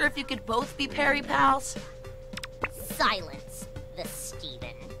nicer if you could both be Perry pals? Silence, the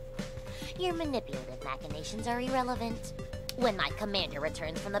Steven. Your manipulative machinations are irrelevant. When my commander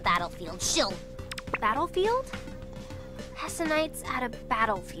returns from the battlefield, she'll... Battlefield? Hessenites at a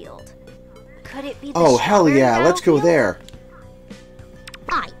battlefield. Could it be the Oh, hell strawberry yeah. Let's go battlefield? there.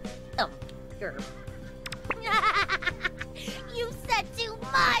 grr. You said too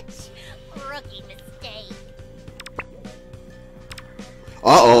much! Rookie mistake.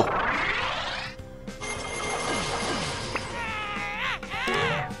 Uh-oh.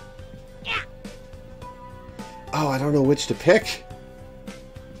 Oh, I don't know which to pick.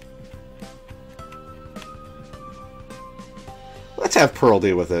 Let's have Pearl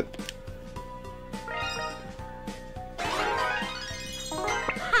deal with it.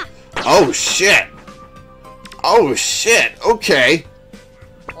 Oh, shit! Oh, shit! Okay.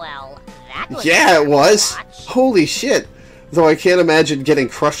 Well, that was Yeah, it fun to was. watch. Holy shit. Though I can't imagine getting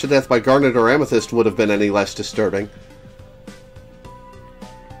crushed to death by Garnet or Amethyst would have been any less disturbing.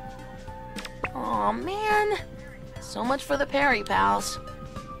 Aw, man. So much for the Perry pals.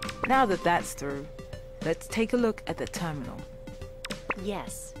 Now that that's through, let's take a look at the terminal.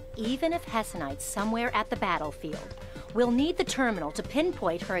 Yes, even if Hessenite's somewhere at the battlefield, we'll need the terminal to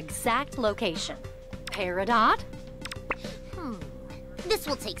pinpoint her exact location. Peridot? This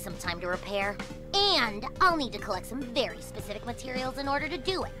will take some time to repair, and I'll need to collect some very specific materials in order to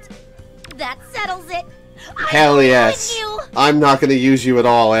do it. That settles it. Hell I'm yes. with you. I'm not going to use you at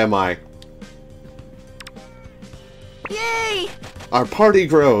all, am I? Yay! Our party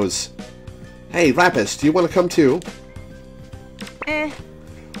grows. Hey, Lapis, do you want to come too?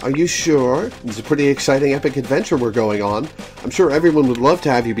 Are you sure? It's a pretty exciting epic adventure we're going on. I'm sure everyone would love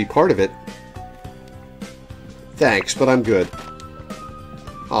to have you be part of it. Thanks, but I'm good.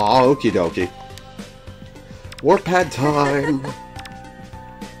 Aw, okie dokie. Warpad time!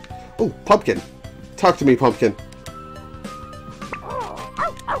 Oh, Pumpkin. Talk to me, Pumpkin.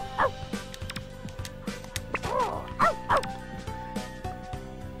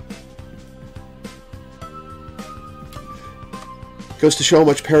 Goes to show how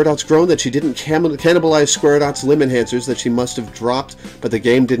much Peridot's grown that she didn't cannibalize Square Dot's limb enhancers that she must have dropped, but the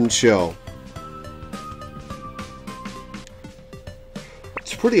game didn't show.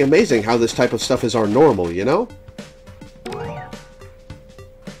 It's pretty amazing how this type of stuff is our normal, you know?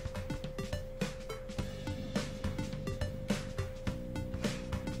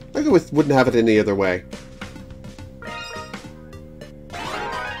 I wouldn't have it any other way.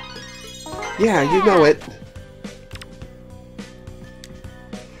 Yeah, you know it.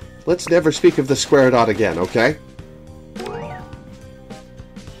 Let's never speak of the Square Dot again, okay?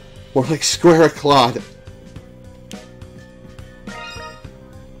 More like Square Claude.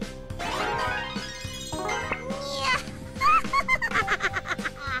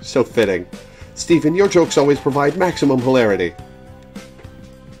 So fitting. Stephen, your jokes always provide maximum hilarity.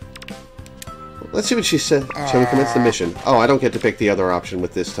 Let's see what she said. Shall we commence the mission? Oh, I don't get to pick the other option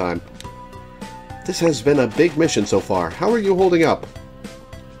with this time. This has been a big mission so far. How are you holding up?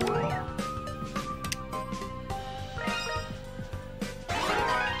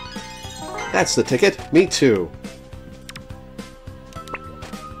 That's the ticket. Me too.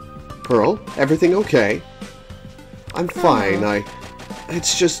 Pearl, everything okay? I'm fine.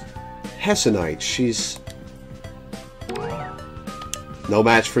 It's just Hessenite. She's no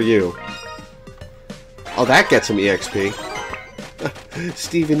match for you. Oh, that gets some EXP.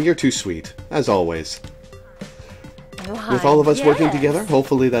 Steven, you're too sweet, as always. With all of us working yes. together,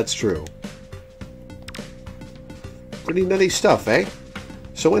 hopefully that's true. Pretty nutty stuff, eh?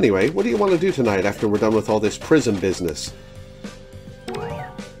 So anyway, what do you want to do tonight after we're done with all this prison business?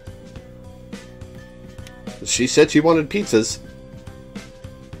 She said she wanted pizzas.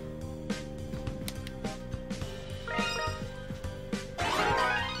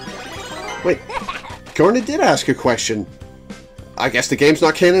 Garnet did ask a question. I guess the game's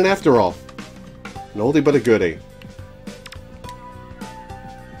not canon after all. An oldie but a goodie.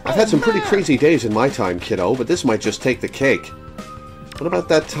 I've had some pretty crazy days in my time, kiddo, but this might just take the cake. What about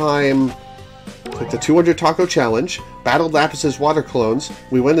that time... Took the 200 taco challenge, battled Lapis's water clones,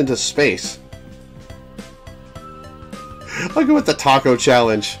 we went into space. I'll go with the taco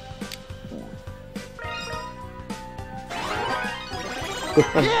challenge.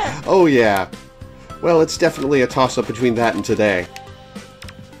 Oh yeah. Well, it's definitely a toss-up between that and today.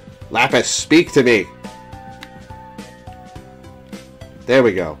 Lapis, speak to me! There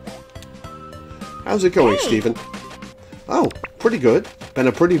we go. How's it going, Stephen? Oh, pretty good. Been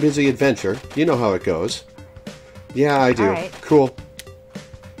a pretty busy adventure. You know how it goes. Yeah, I do. Right. Cool.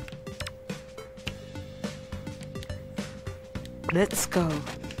 Let's go.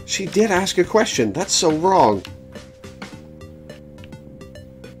 She did ask a question. That's so wrong.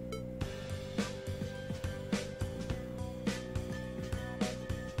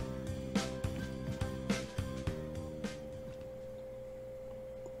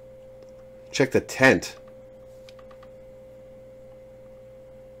 Check the tent.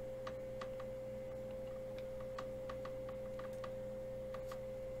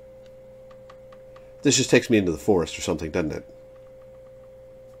 This just takes me into the forest or something, doesn't it?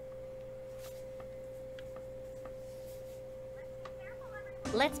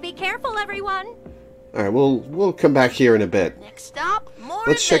 Let's be careful, everyone. Alright, we'll come back here in a bit. Next stop, more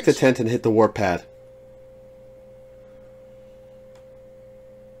Let's check the adventure. tent and hit the warp pad.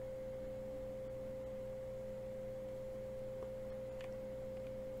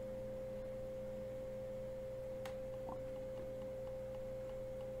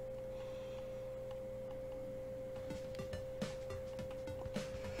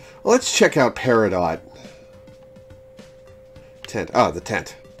 Let's check out Peridot. Tent. Ah, the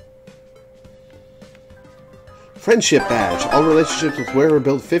tent. Friendship badge. All relationships with wearer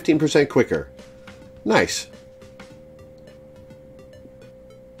build 15% quicker. Nice.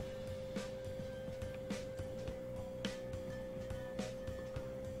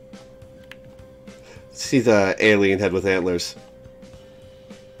 See the alien head with antlers.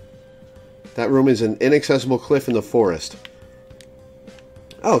 That room is an inaccessible cliff in the forest.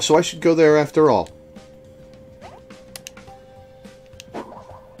 Oh, so I should go there after all.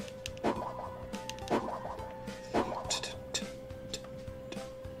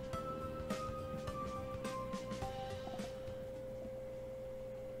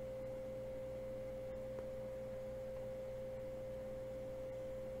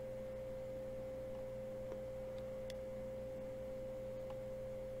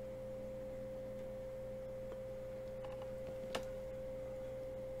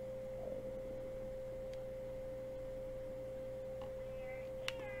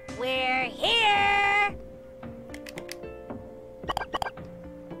 We're here!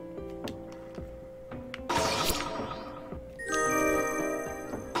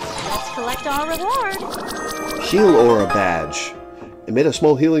 Let's collect our reward. Heal Aura badge. Emit a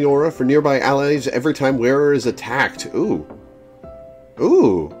small healing aura for nearby allies every time wearer is attacked. Ooh.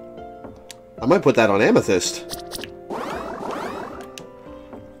 Ooh. I might put that on Amethyst.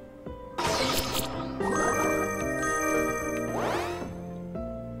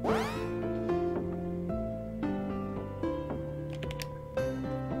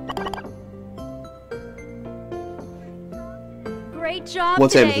 Great job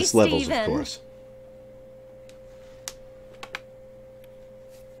Once today, Amethyst levels, Steven. of course.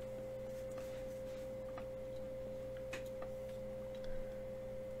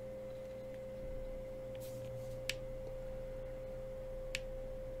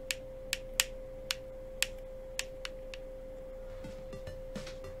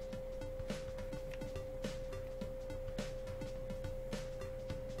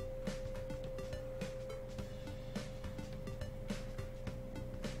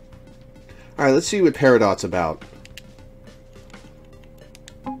 Alright, let's see what Peridot's about.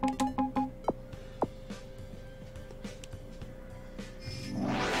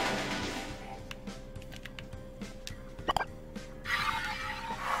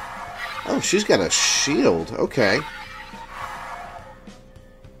 Oh, she's got a shield. Okay.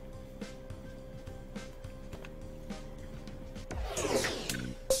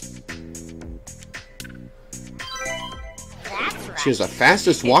 That's right. She has the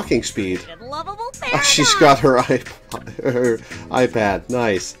fastest walking speed. Good lovable Oh, paradise. she's got her iPad.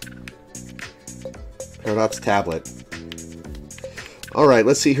 Nice. Peridot's tablet. Alright,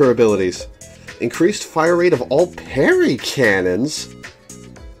 let's see her abilities. Increased fire rate of all parry cannons.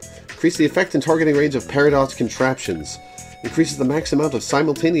 Increase the effect and targeting range of Peridot's contraptions. Increases the max amount of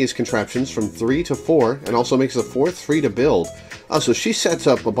simultaneous contraptions from 3 to 4, and also makes the fourth free to build. Oh, so she sets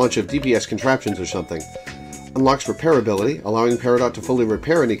up a bunch of DPS contraptions or something. Unlocks repairability, allowing Peridot to fully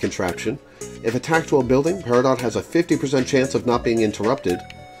repair any contraption. If attacked while building, Peridot has a 50% chance of not being interrupted.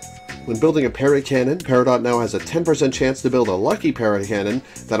 When building a parry cannon, Peridot now has a 10% chance to build a lucky parry cannon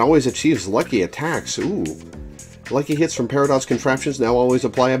that always achieves lucky attacks. Ooh. Lucky hits from Peridot's contraptions now always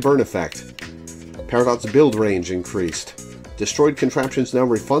apply a burn effect. Peridot's build range increased. Destroyed contraptions now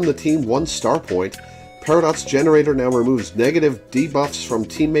refund the team 1 star point. Peridot's generator now removes negative debuffs from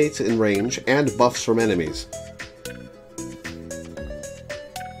teammates in range and buffs from enemies.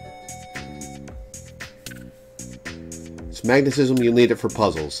 It's magnetism, you'll need it for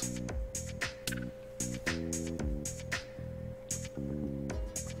puzzles.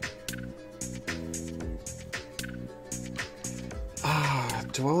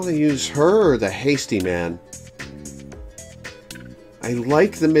 Do I want to use her or the Hasty Man? I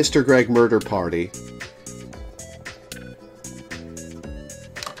like the Mr. Greg Murder Party.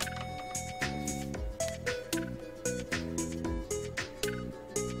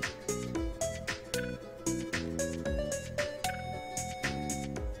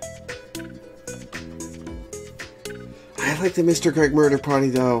 I like the Mr. Greg Murder Party,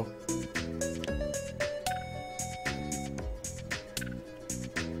 though.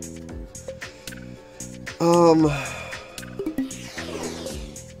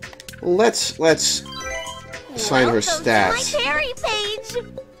 Let's sign her stats. To my Terry page.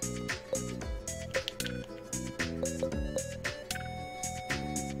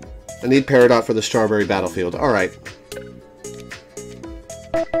 I need Peridot for the Strawberry Battlefield. Alright.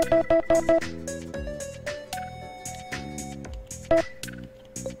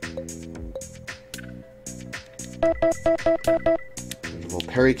 Little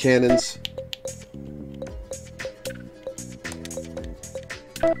parry cannons.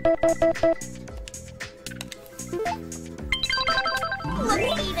 Look,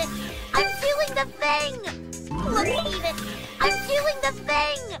 Steven, I'm doing the thing! Look, Steven, I'm doing the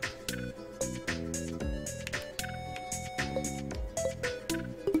thing!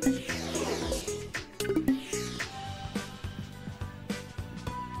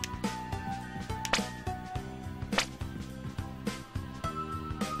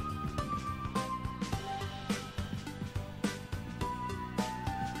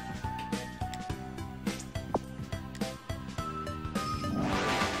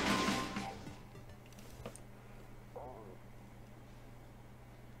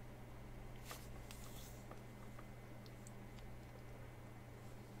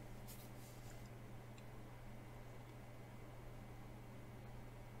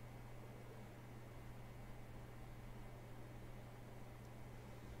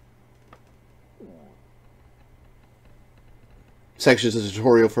 Sections of the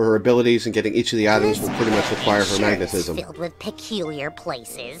tutorial for her abilities, and getting each of the items will pretty much require her Sure, magnetism. Filled with peculiar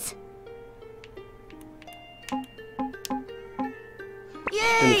places. And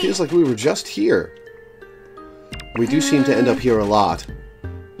it feels like we were just here. We do seem to end up here a lot.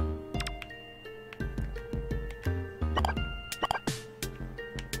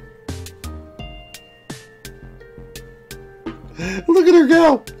 Look at her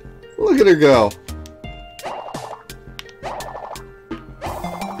go! Look at her go!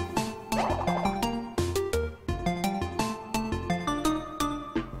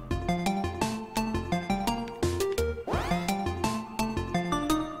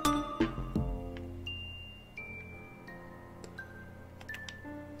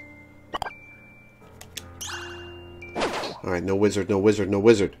 Alright, no wizard, no wizard, no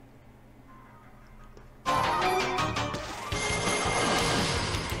wizard.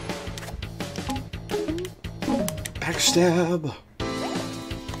 Backstab!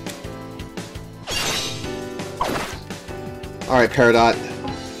 Alright, Peridot.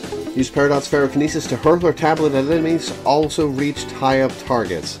 Use Peridot's Ferrokinesis to hurl her tablet at enemies, also reached high up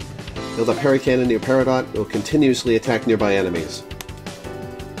targets. Build a parry cannon near Peridot, it will continuously attack nearby enemies.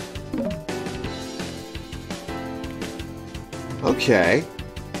 Okay.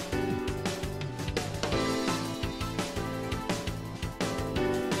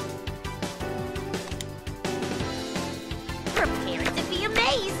 Prepare to be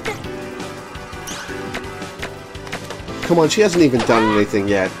amazed! Come on, she hasn't even done anything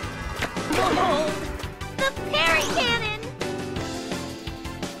yet. Behold, the parry cannon!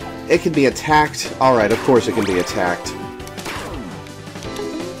 It can be attacked. Alright, of course it can be attacked.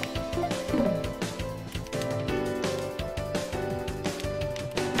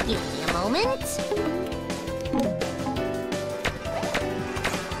 Give me a moment.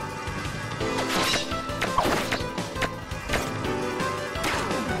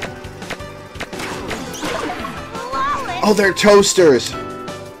 Oh, they're toasters!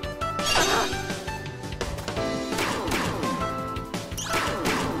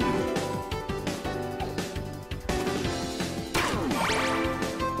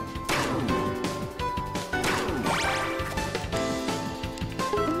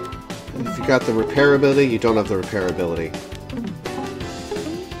 If you got the repair ability, you don't have the repair ability.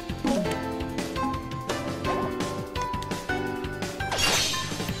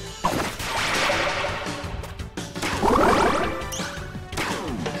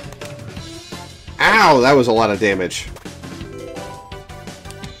 Ow, that was a lot of damage.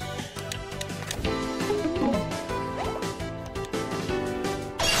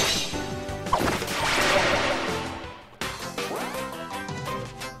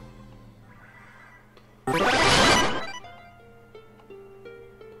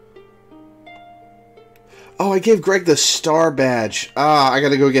 Oh, I gave Greg the star badge. Ah, I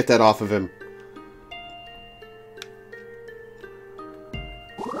gotta go get that off of him.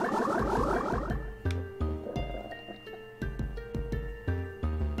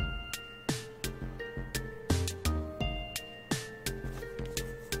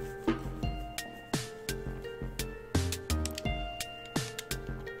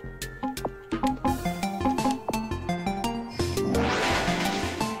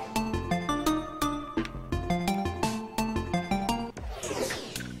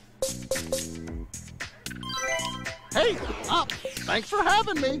 Hey, up! Thanks for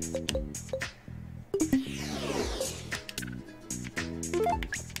having me.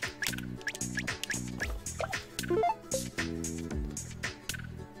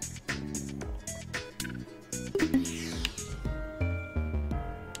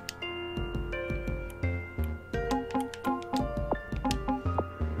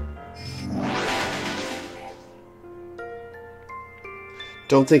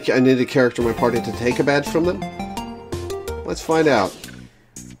 Don't think I need a character in my party to take a badge from them? Let's find out.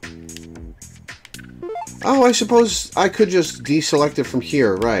 Oh, I suppose I could just deselect it from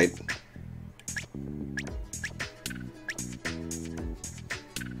here, right?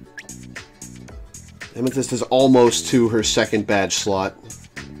 Amethyst is almost to her second badge slot.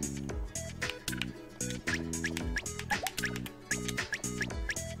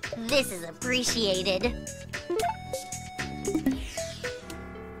 This is appreciated.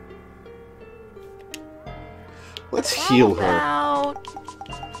 Let's heal her. Out.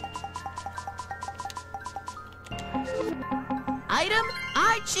 Item,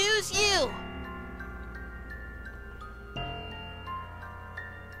 I choose you.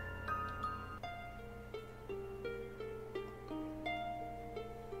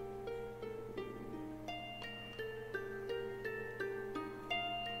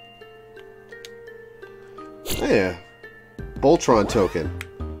 Oh, yeah. Voltron token.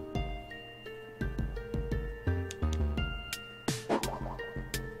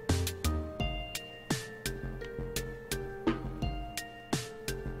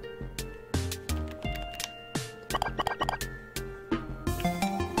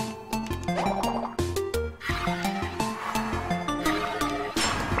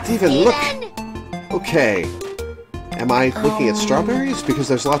 Steven, look! Okay. Am I looking at strawberries? Because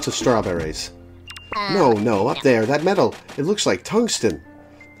there's lots of strawberries. No, up there, that metal. It looks like tungsten.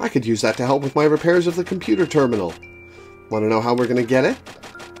 I could use that to help with my repairs of the computer terminal. Want to know how we're going to get it?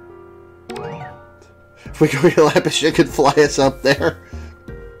 If we go real epic, it could fly us up there.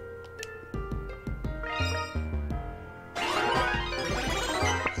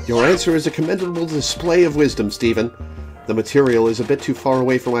 Your answer is a commendable display of wisdom, Stephen. The material is a bit too far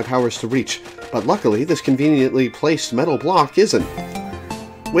away for my powers to reach, but luckily this conveniently placed metal block isn't.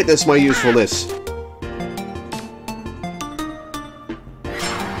 Witness my usefulness.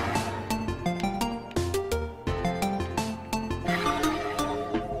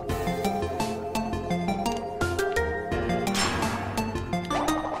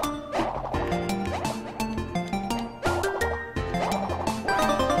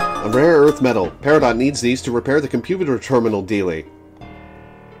 A rare earth metal. Peridot needs these to repair the computer terminal dealie.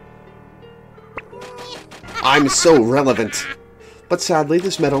 I'm so relevant! But sadly,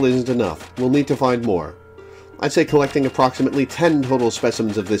 this metal isn't enough. We'll need to find more. I'd say collecting approximately 10 total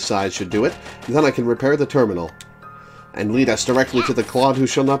specimens of this size should do it, and then I can repair the terminal. And lead us directly to the Claude who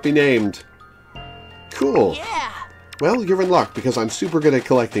shall not be named. Cool. Yeah. Well, you're in luck, because I'm super good at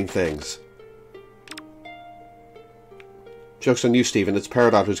collecting things. Joke's on you, Steven. It's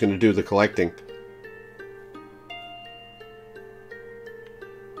Peridot who's going to do the collecting.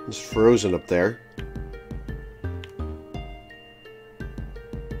 It's frozen up there.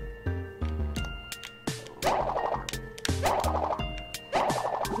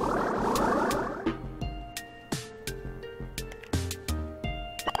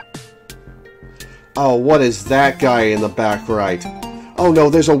 Oh, what is that guy in the back right? Oh no,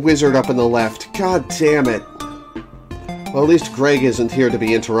 there's a wizard up in the left. God damn it. Well, at least Greg isn't here to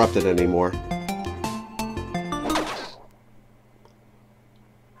be interrupted anymore.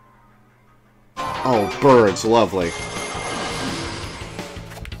 Oh, birds, lovely.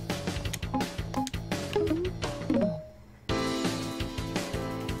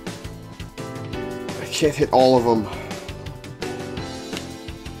 I can't hit all of them.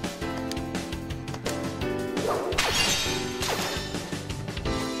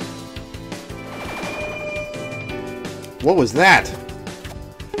 What was that?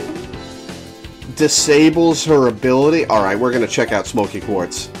 Disables her ability? Alright, we're gonna check out Smoky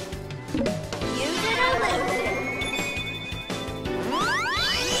Quartz.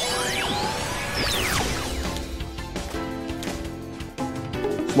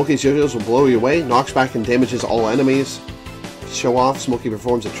 Smoky's yo-yos will blow you away, knocks back and damages all enemies. To show off, Smoky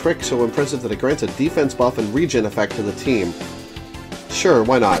performs a trick so impressive that it grants a defense buff and regen effect to the team. Sure,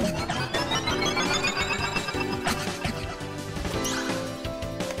 why not?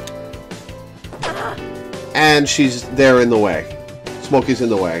 And she's there in the way. Smoky's in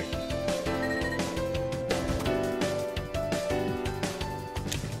the way.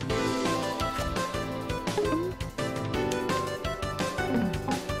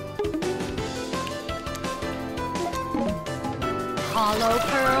 Hollow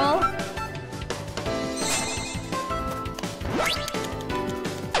Pearl.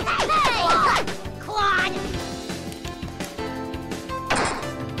 Hey! Claude!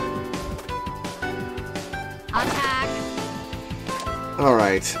 Attack.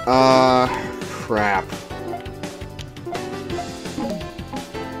 Alright, crap.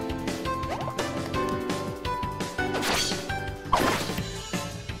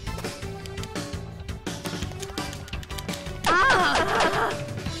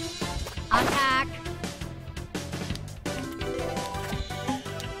 Attack.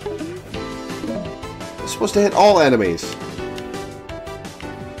 It's supposed to hit all enemies.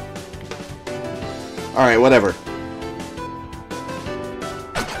 Alright, whatever.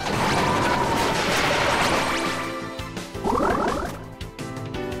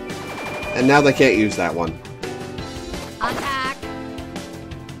 And now they can't use that one. Attack.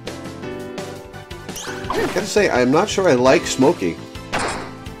 I gotta say, I'm not sure I like Smoky.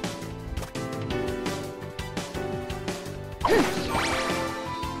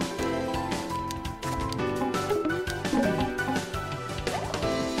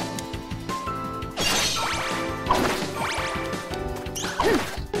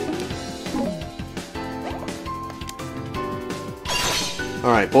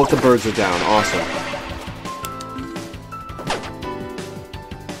 Alright, both the birds are down. Awesome.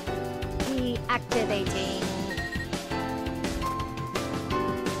 Deactivating.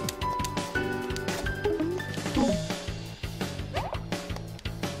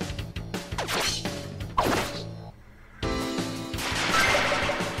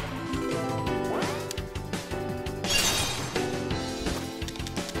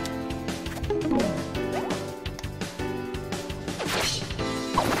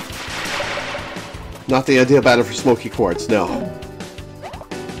 Not the ideal battle for Smoky Quartz, no.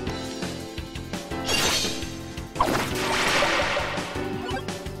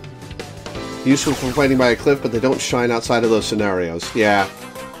 Useful for fighting by a cliff, but they don't shine outside of those scenarios. Yeah.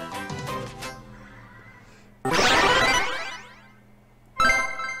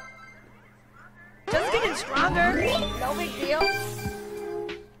 Just getting stronger. No big deal.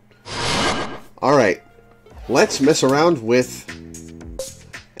 Alright. Let's mess around with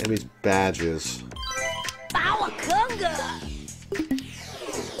enemies' badges. Bawakunga.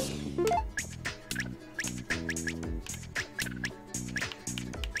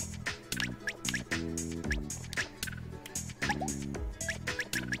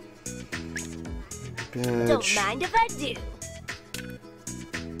 Badge. Mind if I do?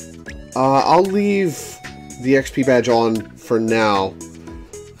 I'll leave the XP badge on for now.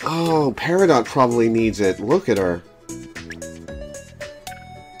 Oh, Peridot probably needs it. Look at her.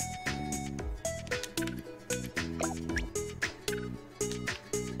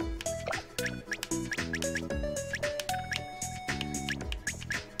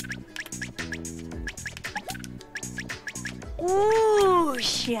 Ooh,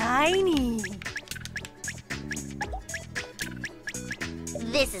 shiny.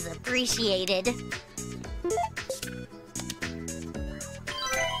 This is appreciated.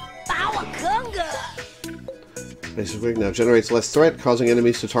 Bawakunga. Basic weak now generates less threat, causing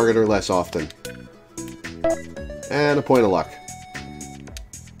enemies to target her less often. And a point of luck.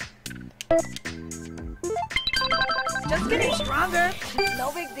 Just getting stronger.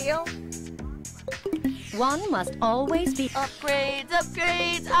 No big deal. One must always be... Upgrades,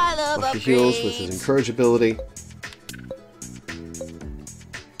 upgrades, I love Buff the upgrades. heals with his encourage ability.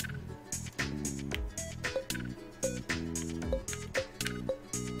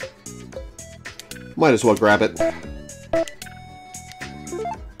 Might as well grab it.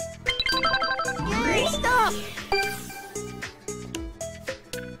 Yay, stop!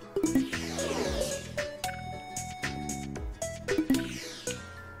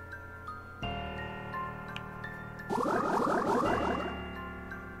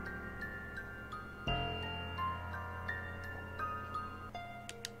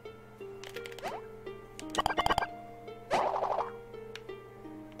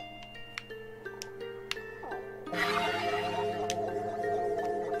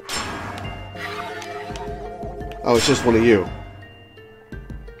 Oh, it's just one of you.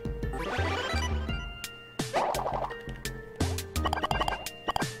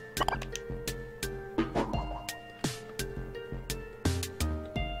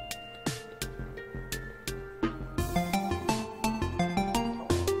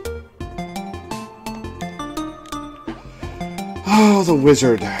 Oh, the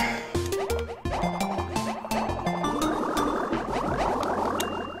wizard.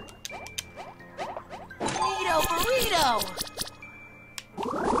 Burrito, burrito!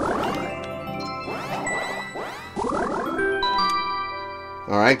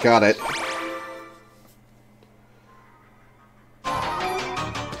 Alright, got it.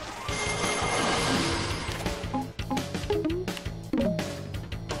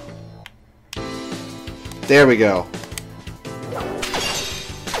 There we go.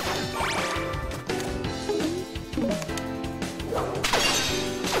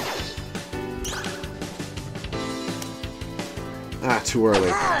 Ah, too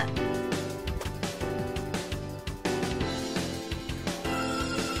early.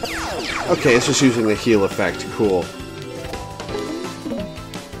 Okay, it's just using the heal effect. Cool.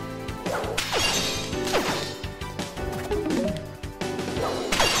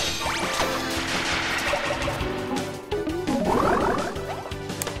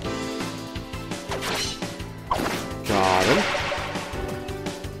 Got him.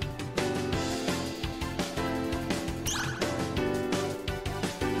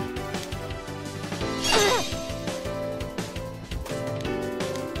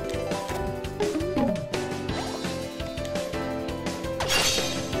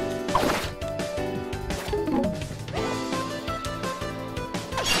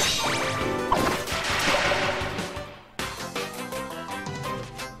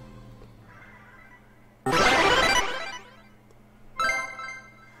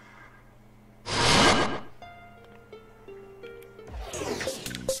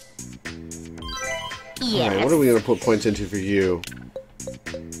 Alright, what are we going to put points into for you?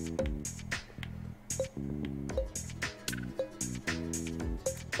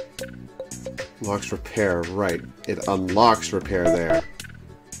 Unlocks repair, right. It unlocks repair there.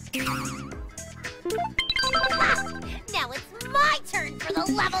 Now it's my turn for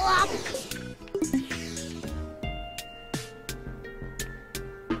the level up!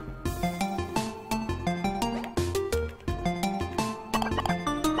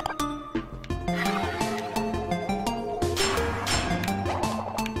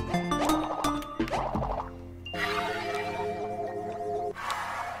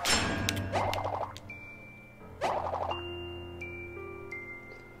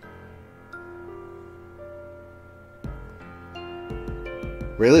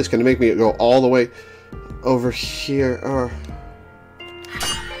 Really? It's going to make me go all the way over here.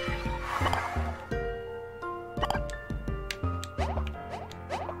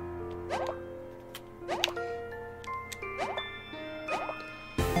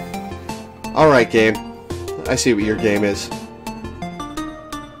 Alright, game. I see what your game is.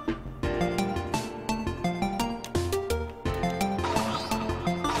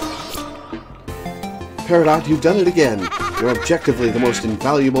 Peridot, you've done it again. You're objectively the most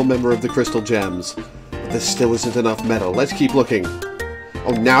invaluable member of the Crystal Gems. But this still isn't enough metal. Let's keep looking.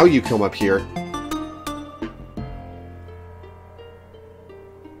 Oh, now you come up here.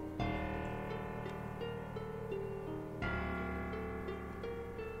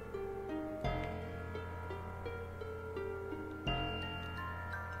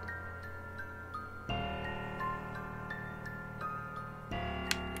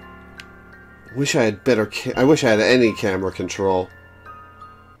 Wish I had better I wish I had any camera control.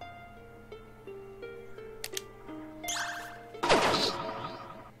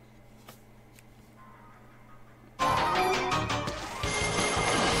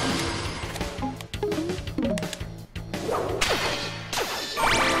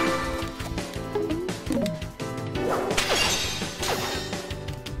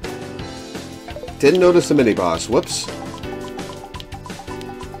 Didn't notice the mini-boss. Whoops.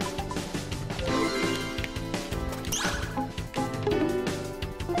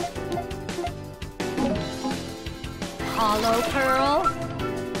 Hollow Pearl.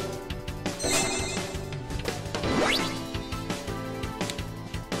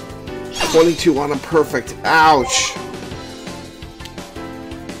 22 on a perfect. Ouch.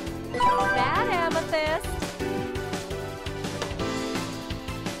 Bad amethyst.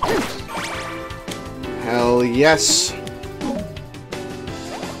 Hell yes.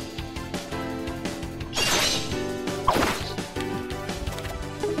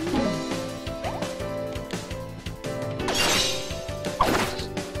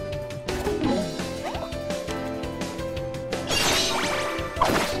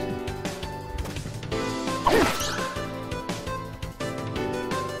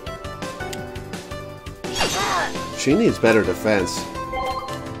 She needs better defense.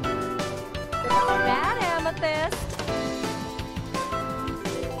 Bad amethyst.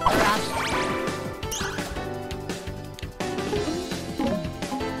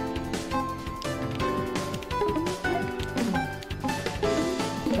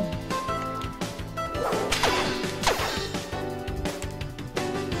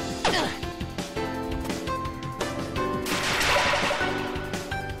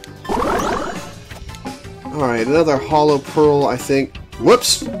 Alright, another hollow pearl, I think.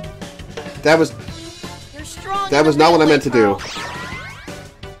 Whoops! That was You're strong. That was not what I meant to do.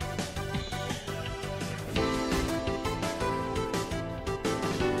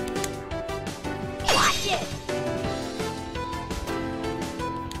 Watch it!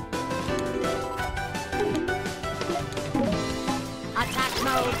 Attack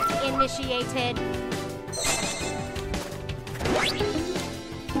mode initiated.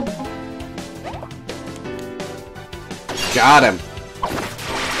 Got him.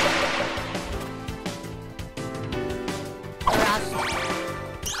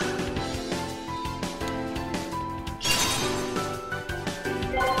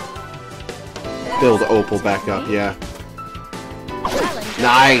 Build Opal back up, yeah.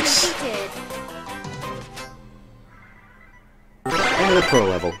 Nice. And a pro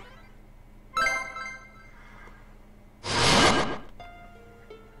level.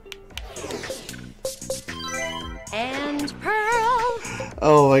 And Pearl.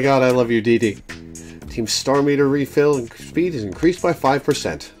 Oh my god, I love you, Dee Dee. Team Star Meter refill and speed is increased by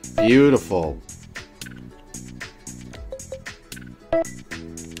 5%. Beautiful.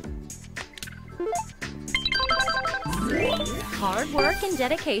 Hard work and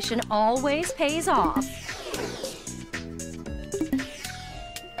dedication always pays off.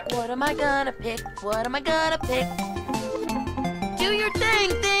 What am I gonna pick? What am I gonna pick? Do your thing!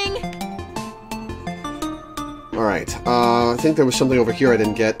 Alright, I think there was something over here I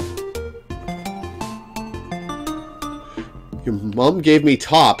didn't get. Your mom gave me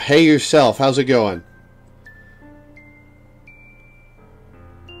top. Hey yourself, how's it going?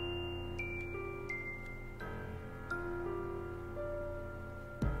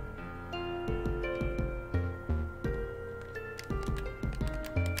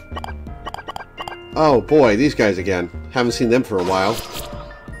 Oh boy, these guys again. Haven't seen them for a while.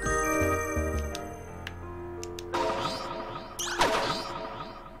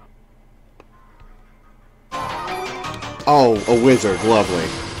 Oh, a wizard. Lovely.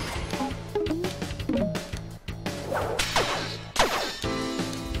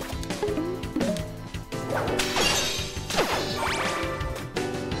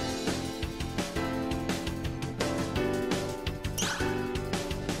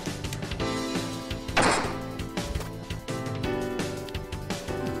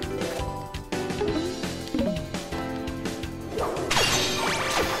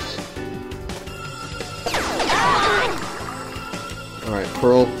 Alright,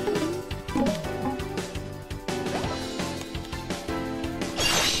 Pearl.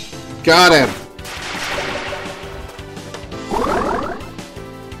 Got him!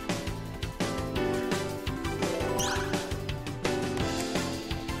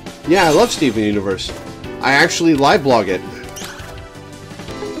 Yeah, I love Steven Universe. I actually live blog it.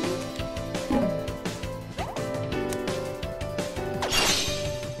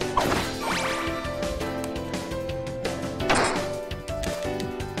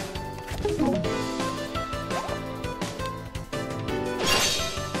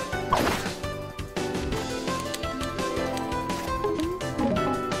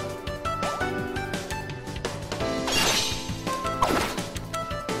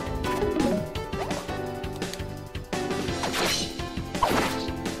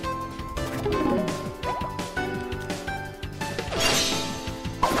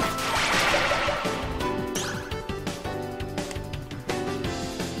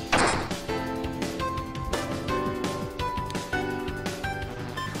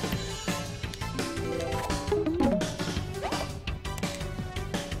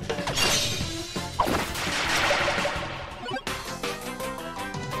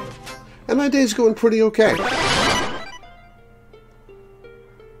 And my day's going pretty okay.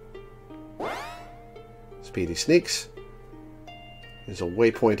 Speedy sneaks. There's a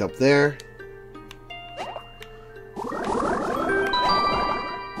waypoint up there.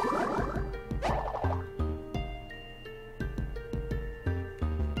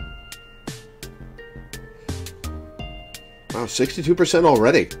 Wow, 62%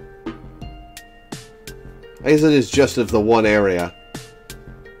 already. I guess it is just of the one area.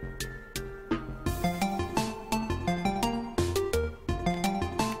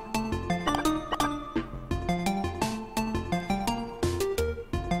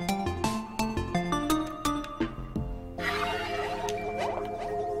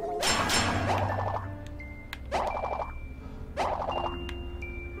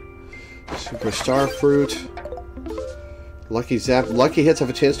 Superstar fruit. Lucky zap. Lucky hits have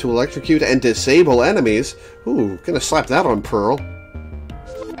a chance to electrocute and disable enemies. Ooh, gonna slap that on Pearl.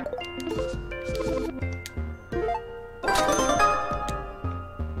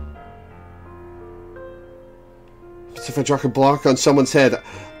 What's if I drop a block on someone's head?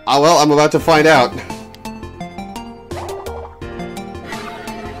 Ah, well, I'm about to find out.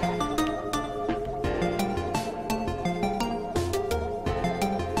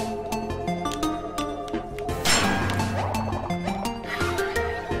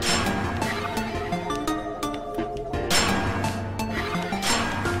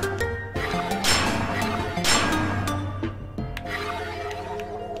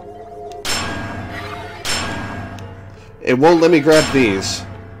 It won't let me grab these.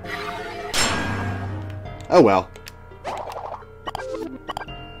 Oh well.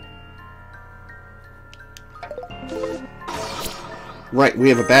 Right, we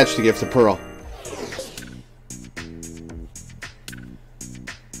have a badge to give to Pearl.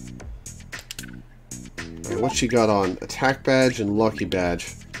 Alright, what's she got on? Attack badge and lucky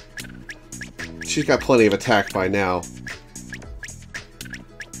badge. She's got plenty of attack by now.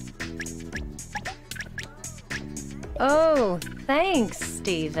 Oh, thanks,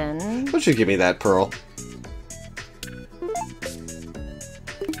 Stephen. Why don't you give me that, Pearl?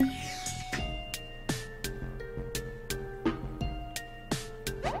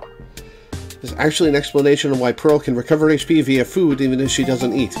 There's actually an explanation on why Pearl can recover HP via food even if she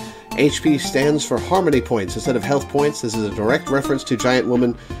doesn't eat. HP stands for harmony points instead of health points. This is a direct reference to Giant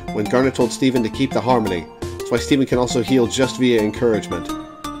Woman when Garnet told Stephen to keep the harmony. That's why Stephen can also heal just via encouragement.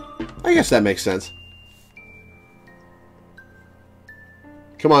 I guess that makes sense.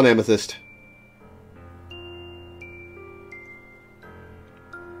 Come on, Amethyst.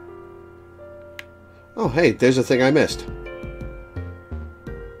 Oh, hey, there's a thing I missed.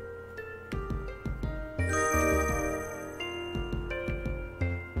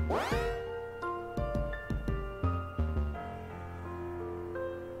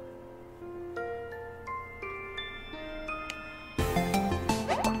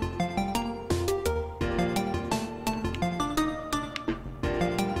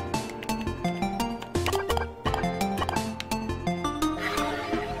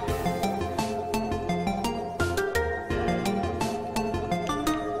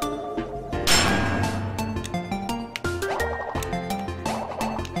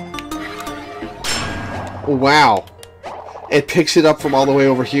 Wow. It picks it up from all the way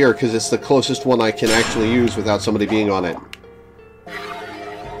over here because it's the closest one I can actually use without somebody being on it.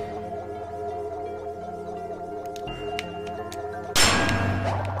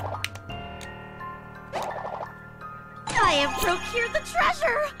 I have procured the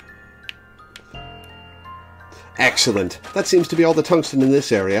treasure! Excellent. That seems to be all the tungsten in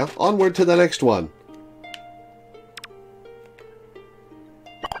this area. Onward to the next one.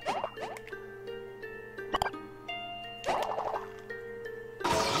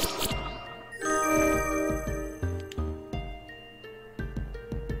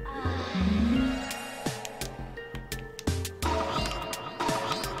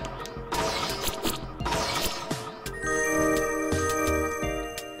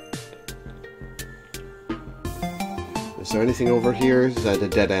 Is there anything over here? Is that a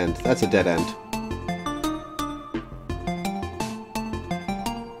dead end? That's a dead end.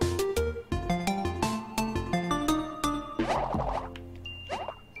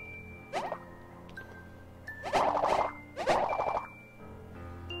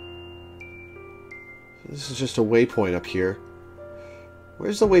 This is just a waypoint up here.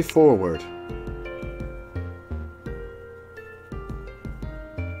 Where's the way forward?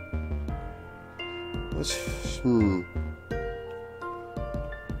 Let's...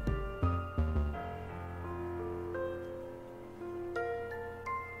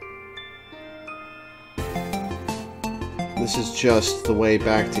 This is just the way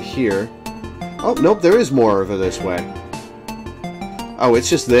back to here. Oh, nope, there is more of it this way. Oh, it's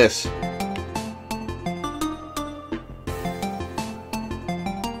just this.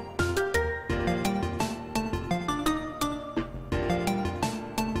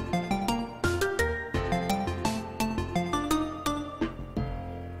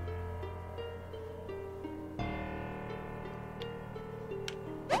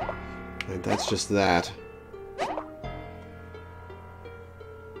 And that's just that.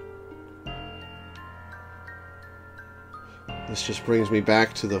 This just brings me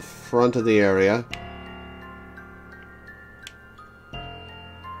back to the front of the area.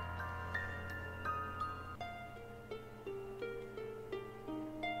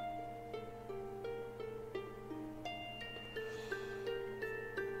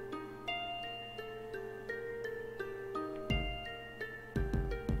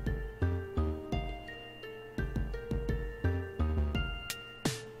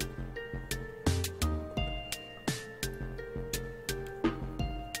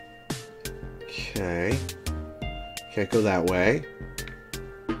 Okay. Can't go that way.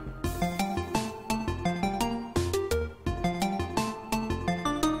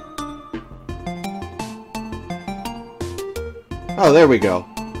 Oh, there we go.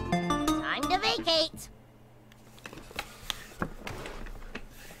 Time to vacate.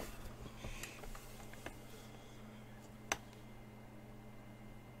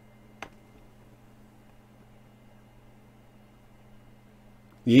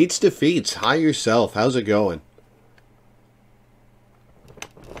 Yeats defeats. Hi yourself. How's it going?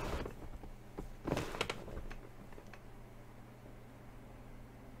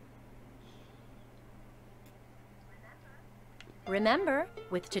 Remember,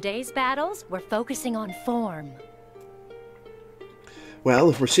 with today's battles, we're focusing on form. Well,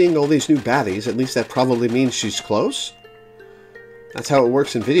 if we're seeing all these new baddies, at least that probably means she's close? That's how it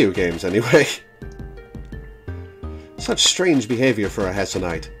works in video games, anyway. Such strange behavior for a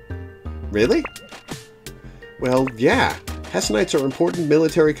Hessonite. Really? Well, yeah. Hessonites are important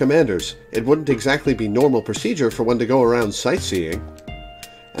military commanders. It wouldn't exactly be normal procedure for one to go around sightseeing.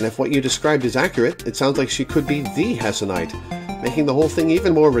 And if what you described is accurate, it sounds like she could be the Hessonite, making the whole thing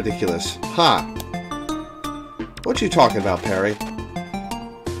even more ridiculous. Ha! What you talking about, Perry?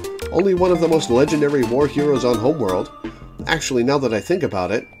 Only one of the most legendary war heroes on Homeworld. Actually, now that I think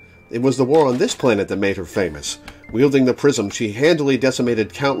about it, it was the war on this planet that made her famous. Wielding the prism, she handily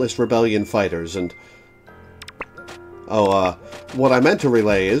decimated countless rebellion fighters, and... Oh, what I meant to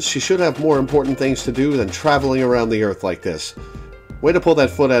relay is, she should have more important things to do than traveling around the Earth like this. Way to pull that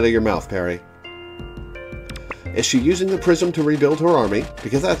foot out of your mouth, Perry. Is she using the prism to rebuild her army?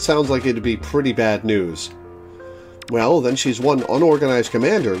 Because that sounds like it'd be pretty bad news. Well, then she's one unorganized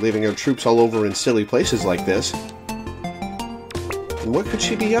commander, leaving her troops all over in silly places like this. And what could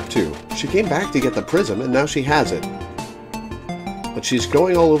she be up to? She came back to get the prism, and now she has it. But she's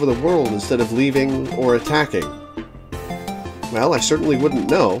going all over the world instead of leaving or attacking. Well, I certainly wouldn't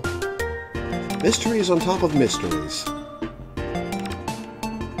know. Mysteries on top of mysteries.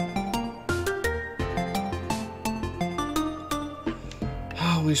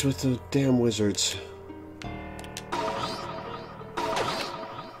 Always with the damn wizards.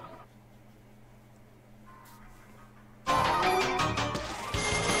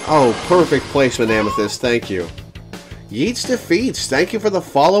 Oh, perfect placement, Amethyst. Thank you. Yeats defeats. Thank you for the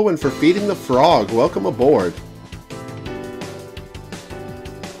follow and for feeding the frog. Welcome aboard.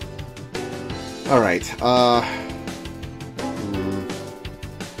 Alright,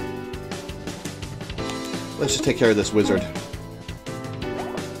 let's just take care of this wizard.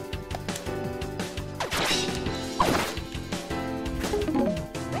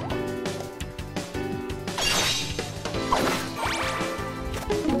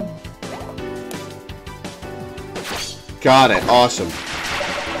 Got it. Awesome.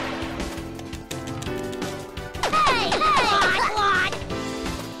 Hey, Claude!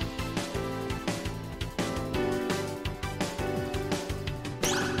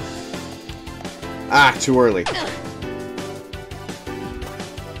 Ah, too early.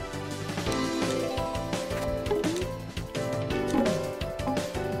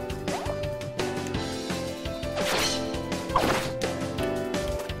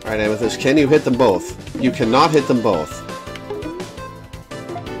 Alright, Amethyst, can you hit them both? You cannot hit them both.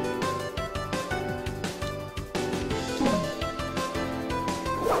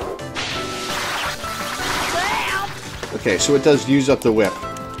 Okay, so it does use up the whip.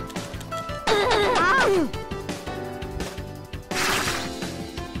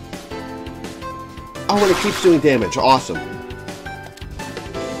 Oh, and it keeps doing damage. Awesome.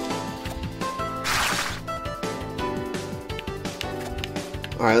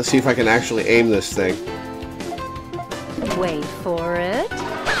 Alright, let's see if I can actually aim this thing. Wait for it.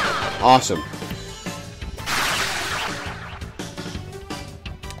 Awesome.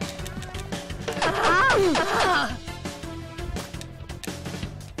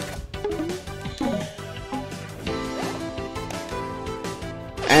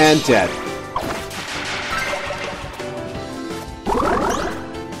 And dead.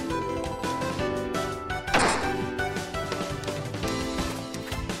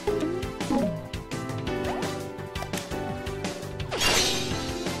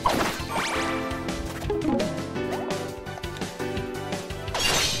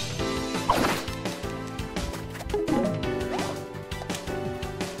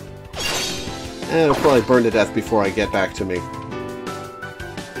 And it'll probably burn to death before I get back to me.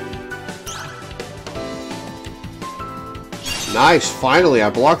 Nice! Finally, I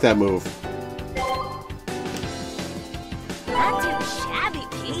blocked that move. Not too shabby,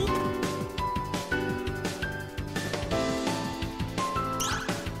 Pete.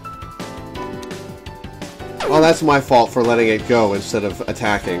 Well, that's my fault for letting it go instead of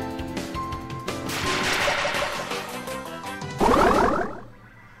attacking.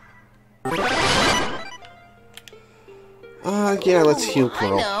 Yeah, let's heal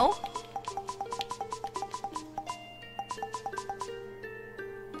Pearl. I know.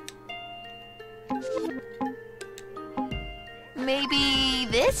 Maybe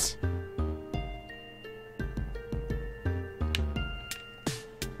this?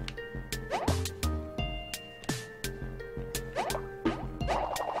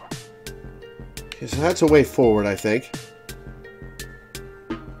 Okay, so that's a way forward, I think.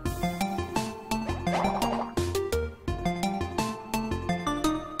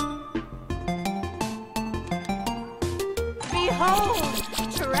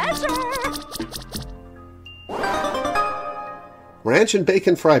 Ranch and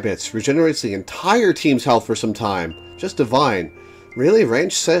bacon fry bits regenerates the entire team's health for some time. Just divine. Really?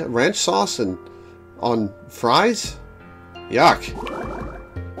 Ranch sauce and on fries? Yuck.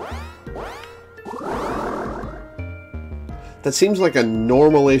 That seems like a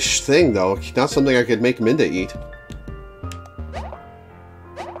normal-ish thing, though. Not something I could make Minda eat.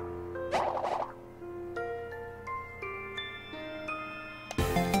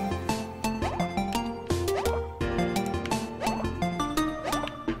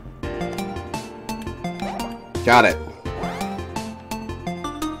 Got it.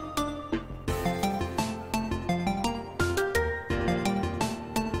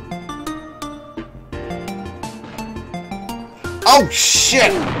 Oh,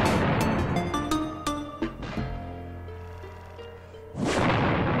 shit!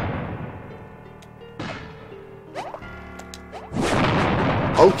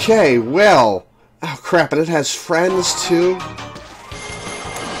 Okay, well... Oh, crap, and it has friends, too?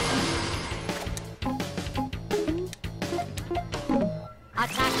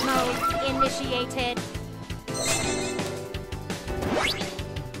 Attack mode initiated.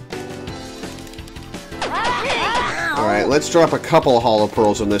 Alright, let's drop a couple of hollow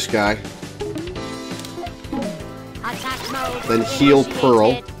pearls on this guy. Attack mode Then heal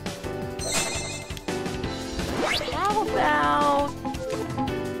Pearl. How about...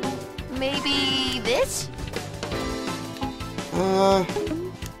 maybe this?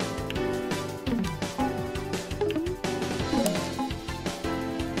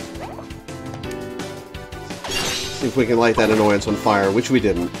 See if we can light that annoyance on fire, which we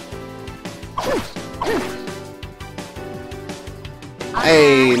didn't.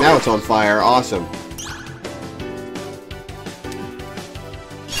 Hey, now it's on fire. Awesome.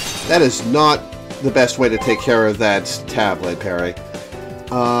 That is not the best way to take care of that tablet, Perry.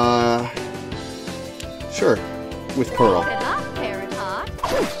 Sure. With Pearl.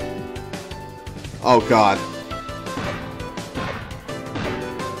 Oh, God.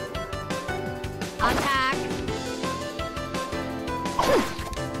 Attack.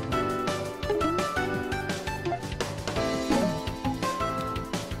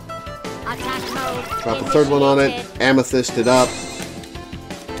 Attack mode. Drop a third one on it. Amethyst it up.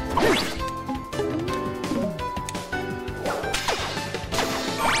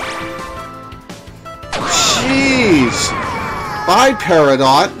 Jeez! Bye,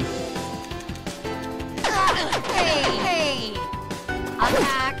 Peridot! Hey!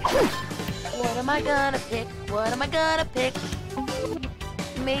 Attack. What am I gonna pick? What am I gonna pick?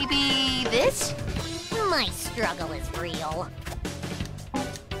 Maybe this? My struggle is real.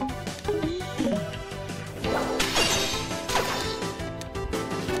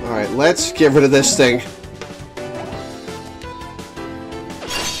 Alright, let's get rid of this thing.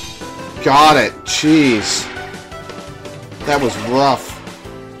 Got it. Jeez. That was rough.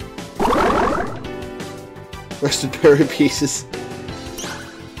 Rusted berry pieces.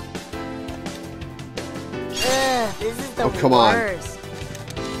 Ugh, this is the Oh, come on. worst.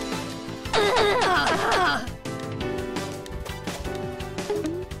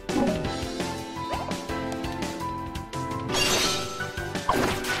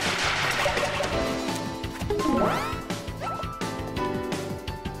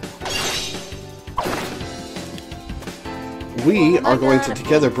 We are going to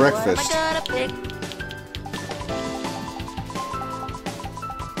together breakfast.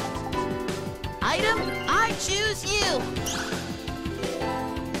 Item, I choose you.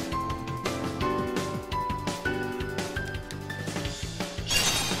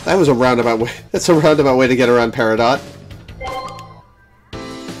 That was a roundabout way. That's a roundabout way to get around Peridot.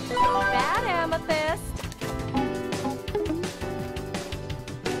 Bad amethyst.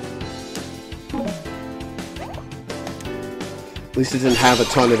 At least it didn't have a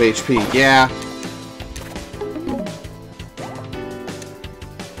ton of HP. Yeah.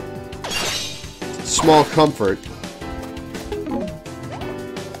 Small comfort.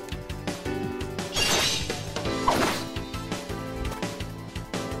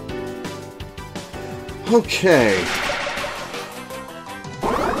 Okay.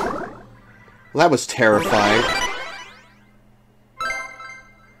 Well, that was terrifying.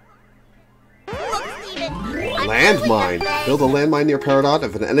 Landmine. Build a landmine near Peridot.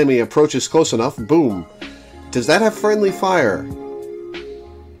 If an enemy approaches close enough, boom. Does that have friendly fire?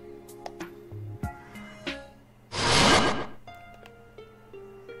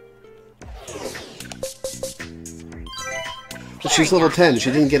 But she's level 10.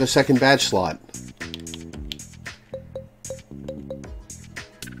 She didn't get a second badge slot.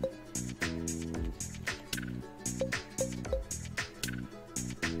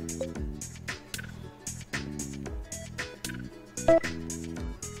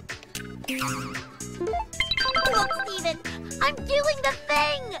 Look, Steven, I'm doing the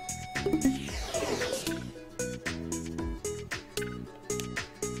thing!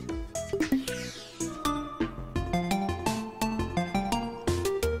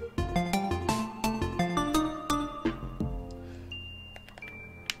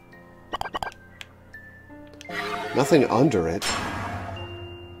 Nothing under it.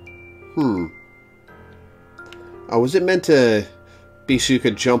 Oh, was it meant to be so you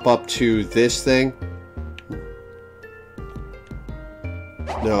could jump up to this thing?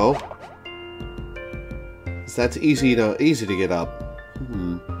 No. That's easy to get up.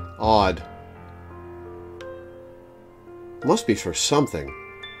 Odd. Must be for something.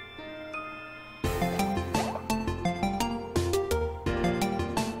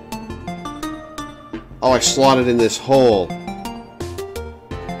 Oh, I slotted in this hole.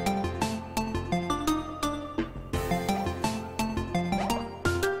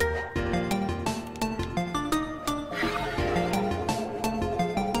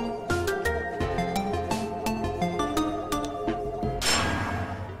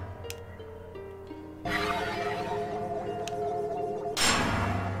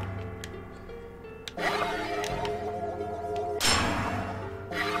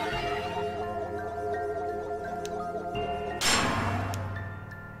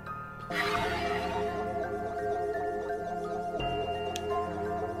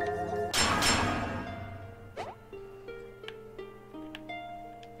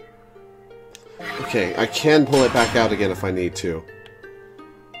 Okay, I can pull it back out again if I need to.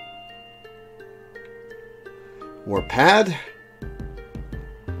 More pad.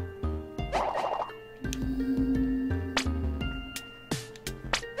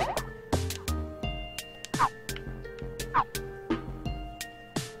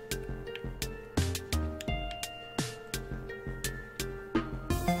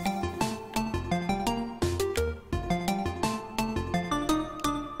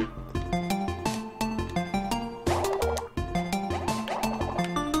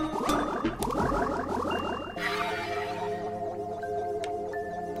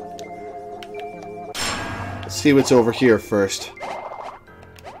 See what's over here first.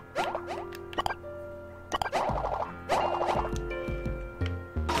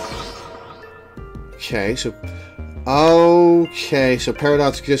 Okay, so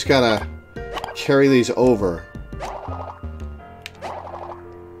Peridot's just gotta carry these over.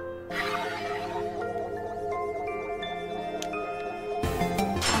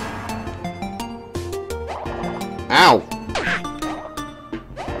 Ow!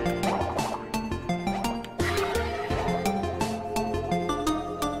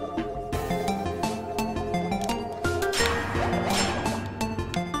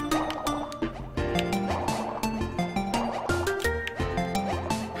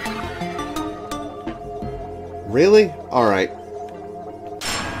 Really? Alright.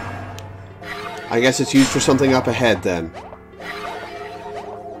 I guess it's used for something up ahead then.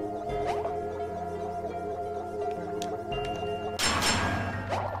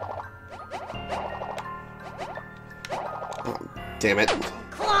 Oh, damn it.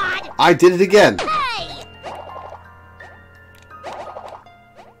 Claude! I did it again! Hey!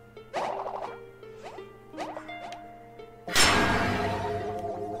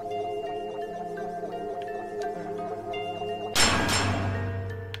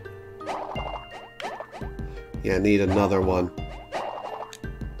 Yeah, need another one.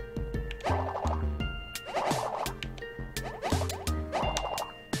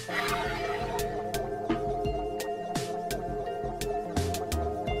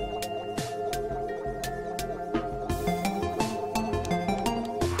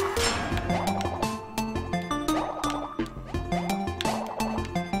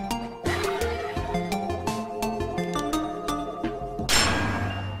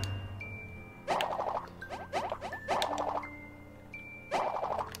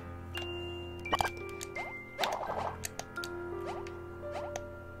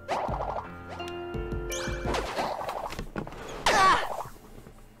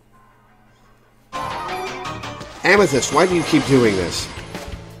 Amethyst, why do you keep doing this?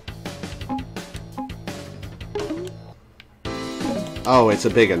 Oh, it's a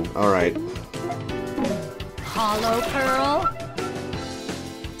big one. Alright. Hollow Pearl.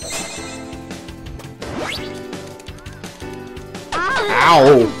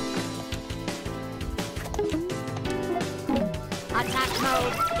 Ow! Attack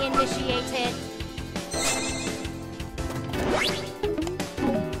mode initiated.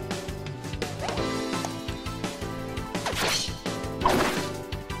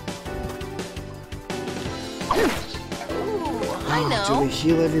 I know. Do we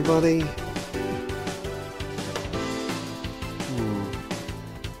heal everybody?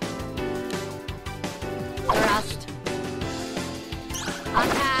 Thrust.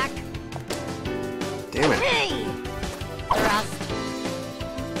 Attack. Damn it. Hey! Thrust.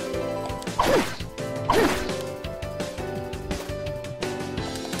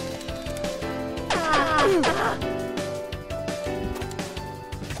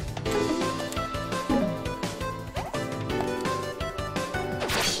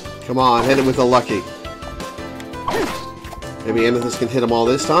 Come on, hit him with a lucky. Maybe Amethyst can hit him all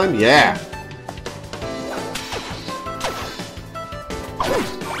this time? Yeah!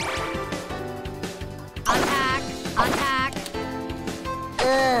 Attack. Attack.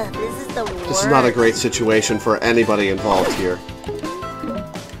 This is the worst. This is not a great situation for anybody involved here.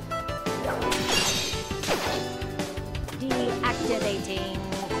 Deactivating.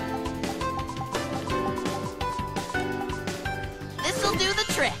 This'll do the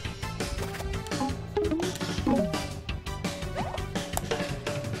trick.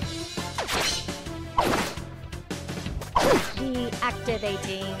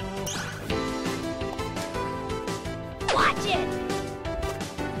 Deactivating. Watch it!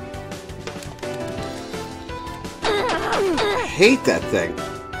 I hate that thing.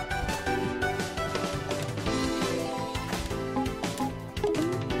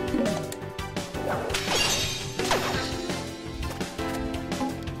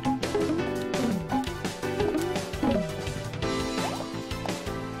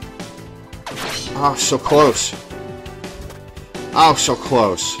 Oh, so close. Oh, so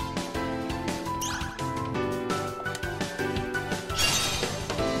close.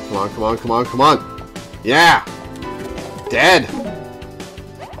 Come on, come on, come on, come on. Yeah! Dead!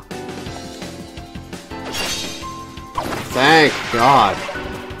 Thank God.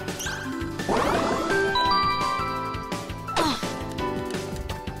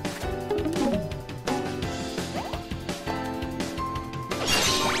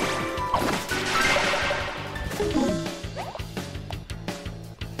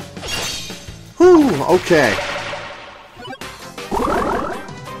 Whew, okay.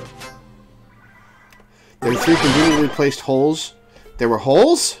 There were 3 conveniently placed holes. There were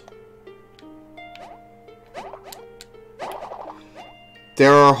holes?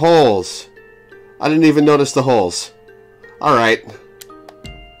 There are holes. I didn't even notice the holes. Alright.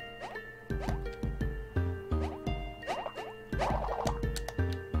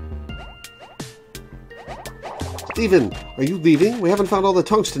 Steven, are you leaving? We haven't found all the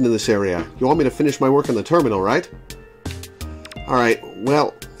tungsten in this area. You want me to finish my work on the terminal, right? Alright,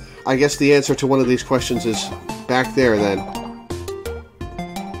 well, I guess the answer to one of these questions is back there then.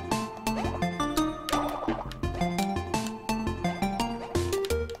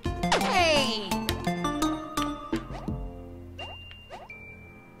 Hey!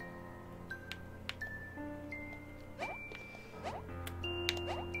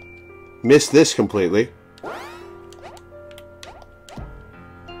 Missed this completely.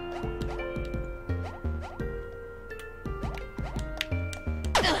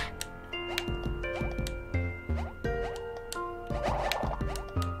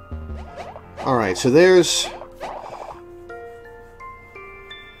 Alright, so there's...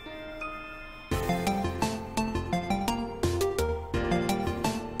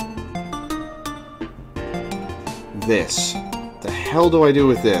 this. The hell do I do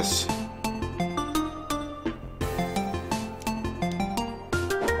with this?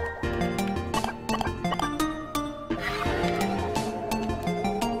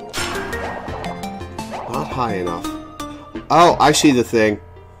 Not high enough. Oh, I see the thing.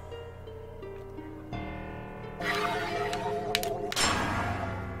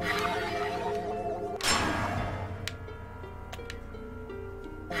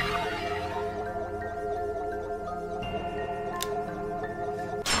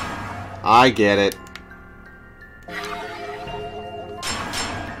 I get it.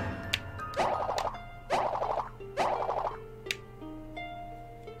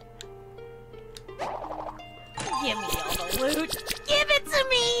 Give me all the loot. Give it to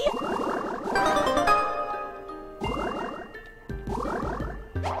me!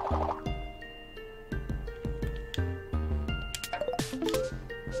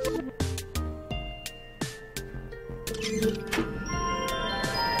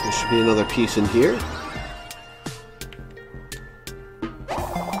 There should be another piece in here.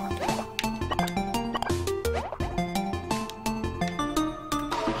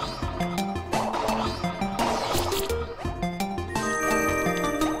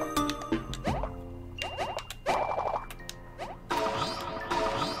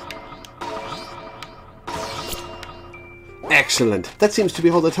 Excellent. That seems to be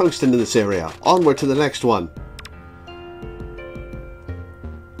all the tungsten in this area. Onward to the next one.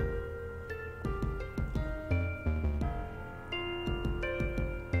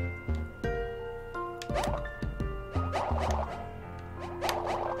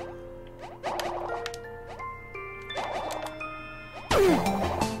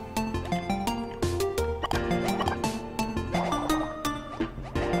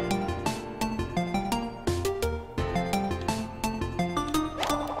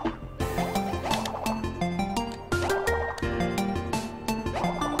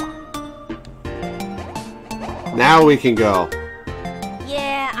 Now we can go.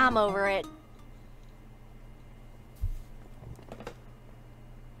 Yeah, I'm over it.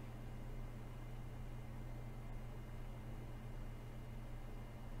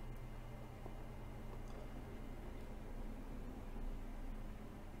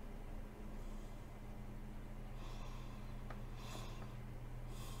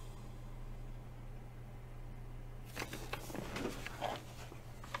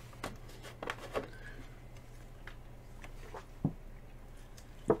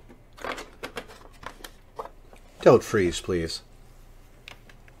 Don't freeze, please.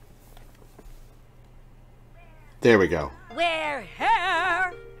 There we go. Wear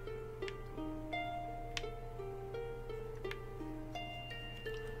hair!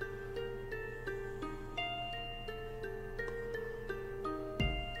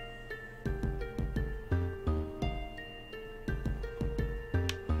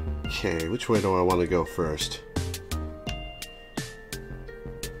 Okay, which way do I want to go first?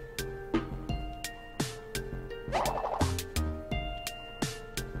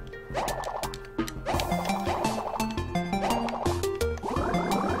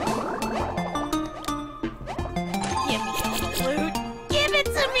 Give me all the loot. Give it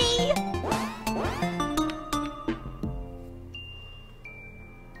to me!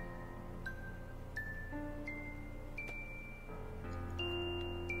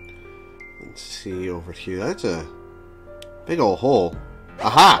 Let's see over here. That's a big old hole.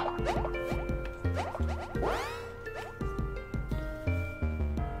 Aha!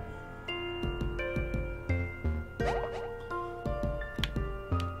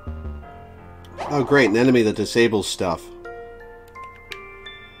 Oh great, an enemy that disables stuff.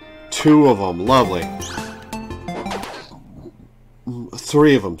 2 of them, lovely.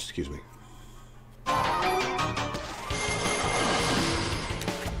 3 of them, excuse me.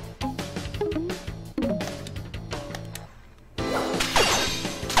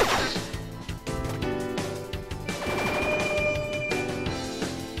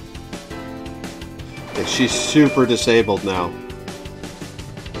 Yeah, she's super disabled now.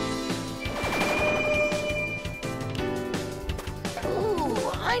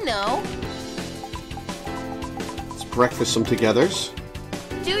 Ooh, I know. Let's breakfast some togethers.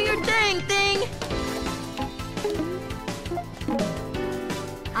 Do your thing, thing.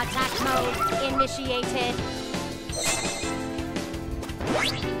 Attack mode initiated.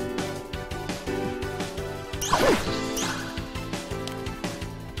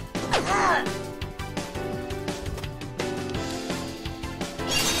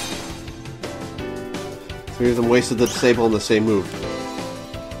 Three of them wasted the disable on the same move.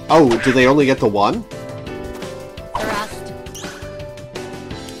 Oh, do they only get the one? Thrust.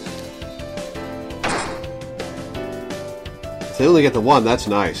 If they only get the one, that's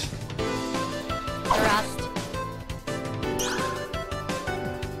nice. Thrust.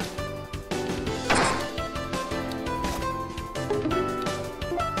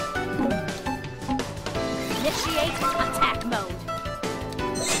 Initiate attack mode.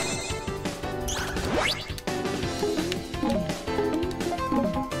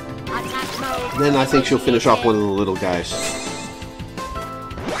 Attack mode. Then I think she'll finish off one of the little guys.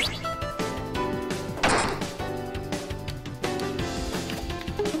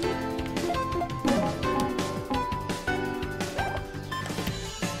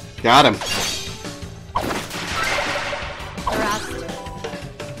 Got him. Thrust.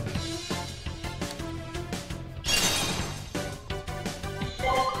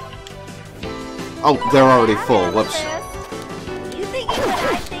 Oh, they're already full. Whoops. You thinking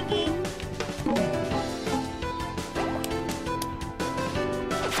what I'm thinking?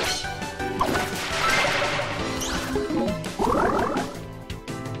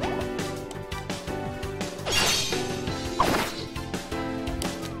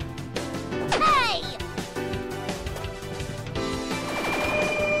 Hey!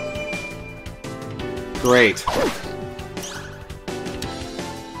 Great.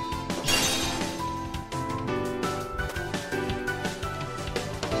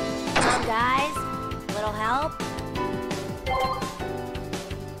 Come on, guys. Little help?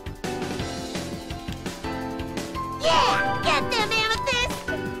 Yeah! Get them, Amethyst!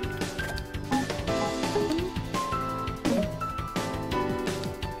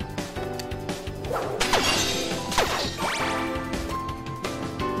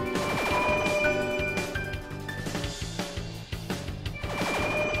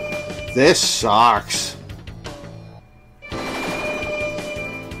 This sucks.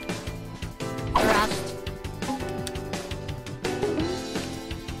 Thrust.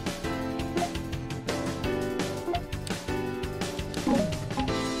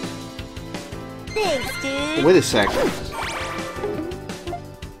 Thanks, dude. Wait a sec.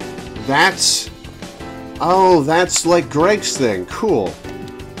 That's... Oh, that's like Greg's thing. Cool.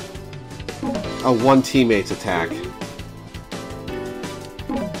 Oh, one teammate's attack.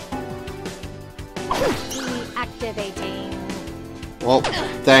 Deactivating. Well,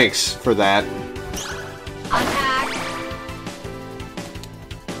 thanks for that. Attack.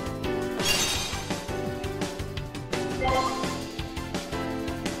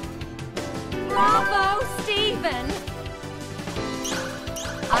 Bravo, Steven.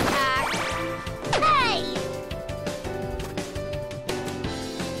 Attack. Hey!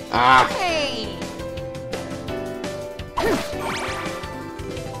 Ah, Hey!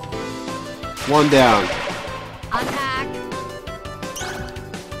 one down. Attack.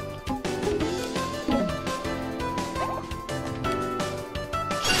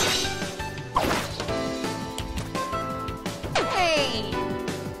 Hey!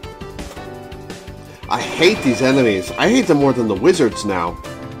 I hate these enemies. I hate them more than the wizards now.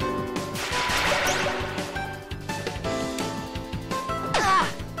 Ah!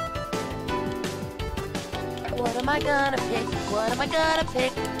 What am I gonna pick? What am I gonna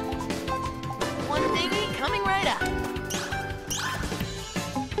pick? One thingy coming right up.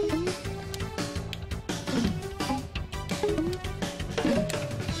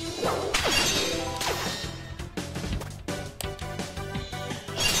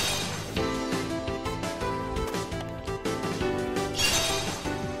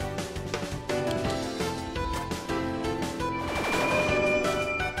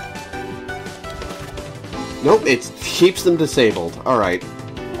 Nope, it keeps them disabled. Alright.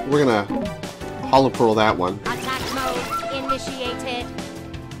 We're gonna hollow pearl that one. Attack mode initiated.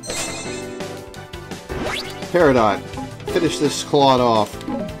 Peridot, finish this Claude off.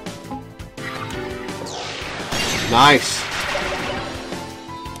 Nice.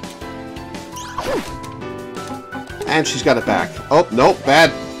 And she's got it back. Oh, nope,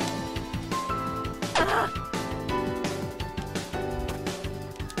 bad.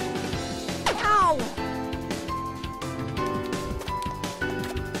 Ow!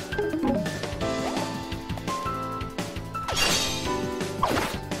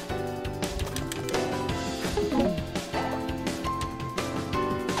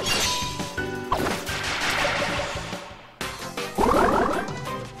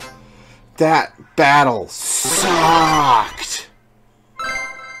 That battle sucked.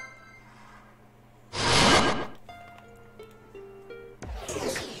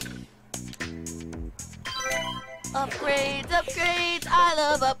 Upgrades, upgrades, I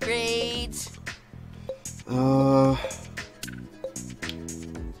love upgrades.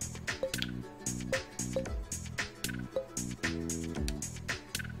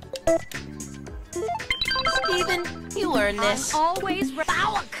 Steven, you learn this. Always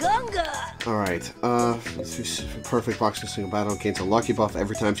Bawakunga! Alright, perfect box in single battle gains a lucky buff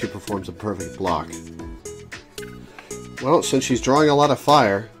every time she performs a perfect block. Well, since she's drawing a lot of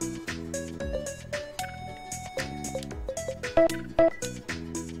fire...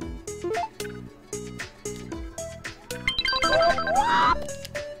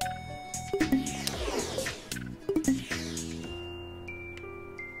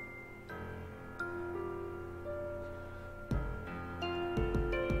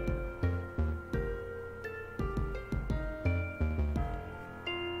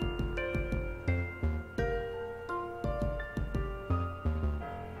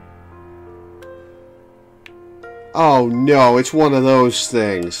 Oh no, it's one of those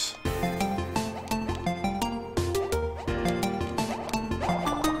things.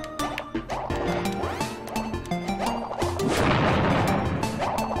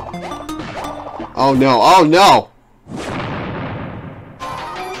 Oh no, oh no!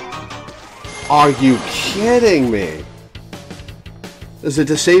 Are you kidding me? Is a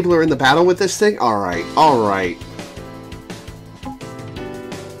disabler in the battle with this thing? Alright, alright.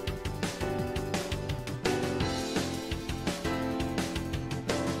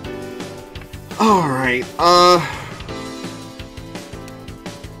 Alright,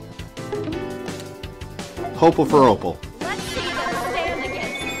 Hopeful for Opal. Let's see them stand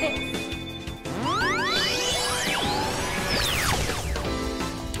against this.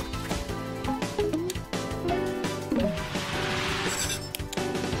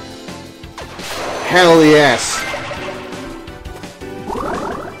 Hell yes!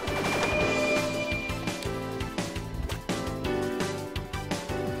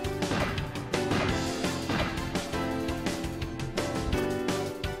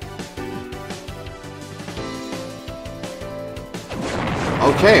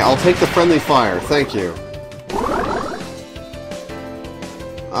 Okay, I'll take the friendly fire, thank you.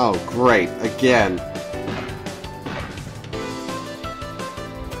 Oh, great, again.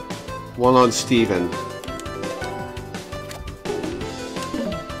 One on Steven.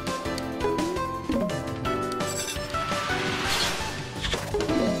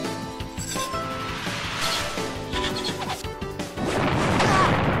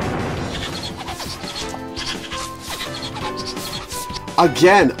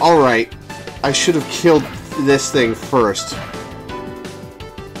 Again! Alright. I should have killed this thing first.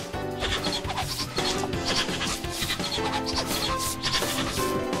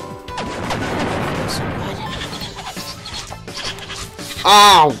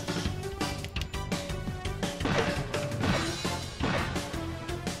 Ow!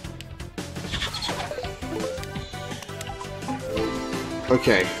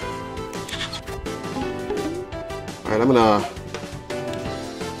 Okay. Alright, I'm gonna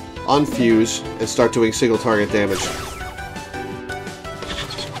unfuse and start doing single target damage.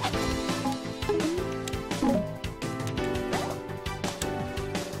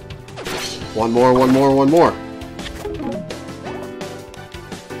 One more, one more, one more.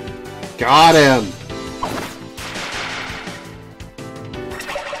 Got him!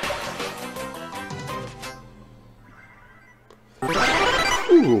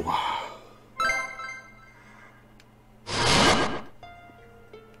 Ooh.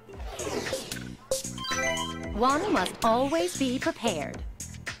 One must always be prepared.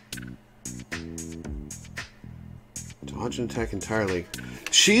 Dodge and attack entirely.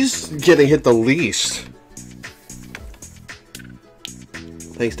 She's getting hit the least.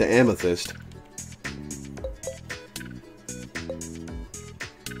 Thanks to Amethyst.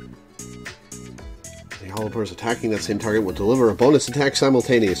 The hollow person attacking that same target will deliver a bonus attack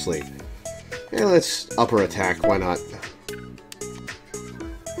simultaneously. Yeah, let's up her attack, why not?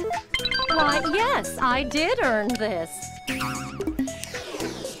 Why, yes, I did earn this.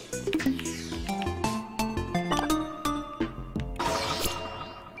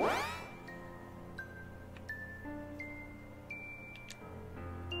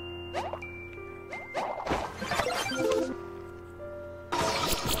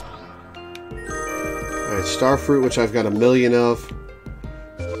 Alright, Starfruit, which I've got 1,000,000 of.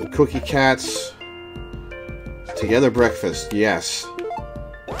 Some Cookie Cats. Together breakfast, yes.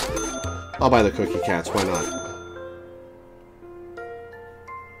 I'll buy the Cookie Cats, why not?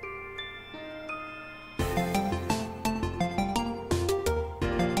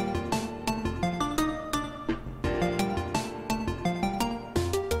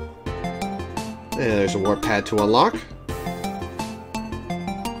 And there's a warp pad to unlock.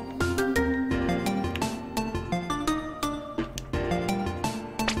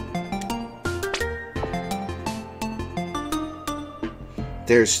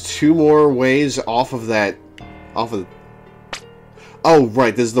 There's 2 more ways off of that... Oh,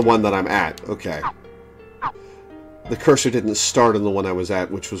 right, this is the one that I'm at. Okay. The cursor didn't start on the one I was at,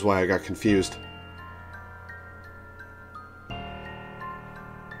 which was why I got confused.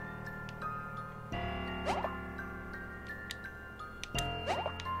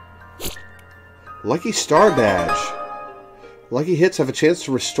 Lucky Star Badge. Lucky hits have a chance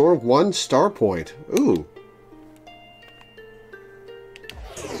to restore 1 star point. Ooh.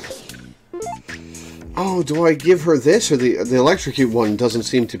 Oh, do I give her this, or the electrocute one doesn't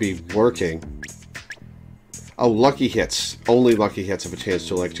seem to be working? Oh, lucky hits. Only lucky hits have a chance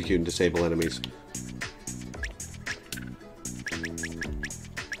to electrocute and disable enemies.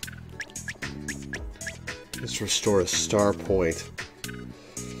 Let's restore a star point.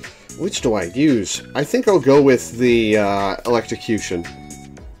 Which do I use? I think I'll go with the electrocution.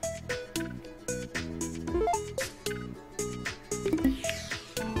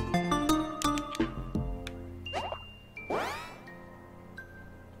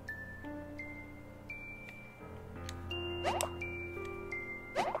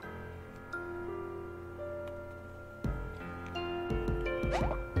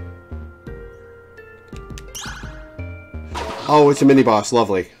 Oh, it's a mini-boss.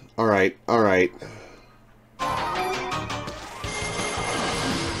 Lovely. Alright, alright.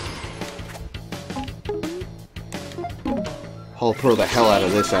 I'll throw the hell out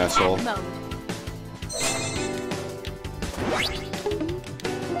of this asshole.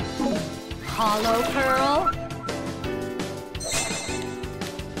 Hollow Pearl.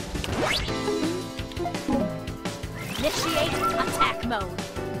 Initiate attack mode.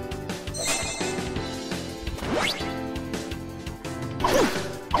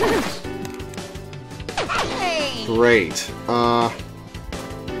 Hey! Great.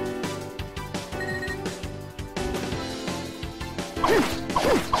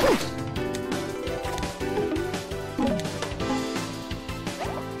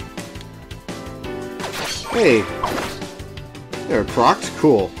 Hey. They're procced?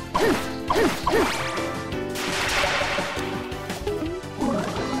 Cool.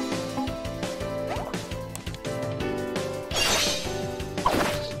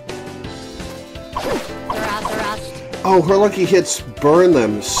 Oh, her lucky hits burn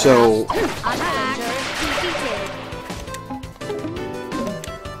them, so...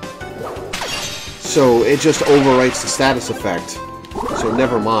 So it just overwrites the status effect. So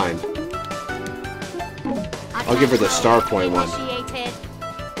never mind. I'll give her the star point one.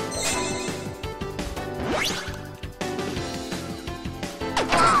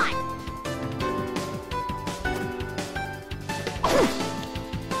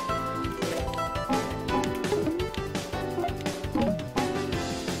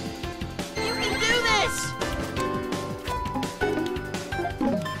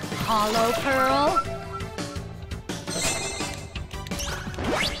 Hollow Pearl.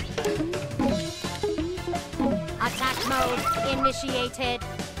 Attack mode initiated.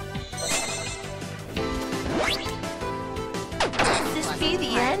 Could this be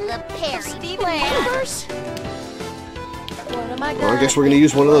the end? The Perry Steven plan. Universe? What am I Well, I guess we're gonna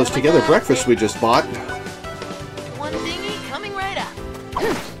use one of those together breakfasts we just bought. One dinghy coming right up.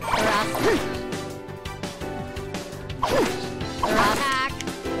 Attack.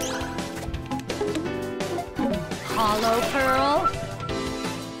 Hollow Pearl.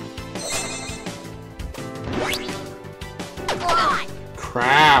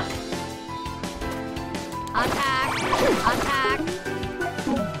 Crap. Attack. Attack.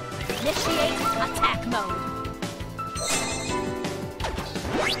 Initiate attack mode.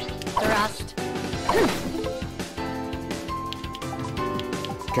 Thrust.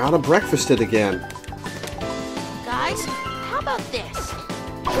 Gotta breakfast it again. Guys, how about this?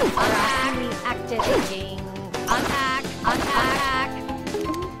 Attack. Activating. Attack. Attack.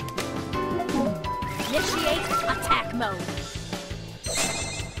 Initiate attack mode.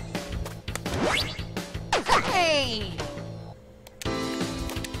 Hey!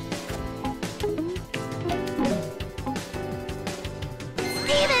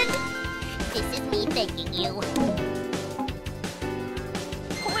 Steven! This is me thanking you.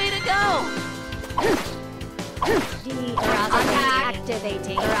 Way to go! Attack.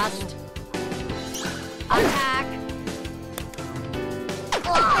 Activating. Thrust. Attack.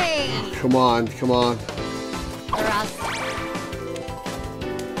 Hey! Come on, come on. Thrust.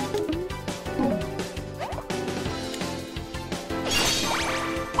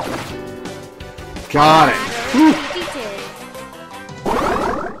 Got it. Whew.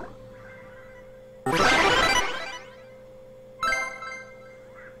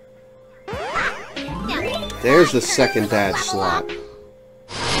 There's the second badge slot.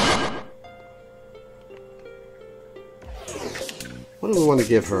 What do we want to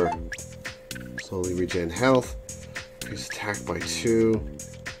give her? Slowly regen health. Increase attack by 2.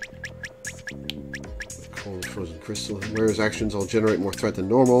 Cold frozen crystal. Whereas actions all generate more threat than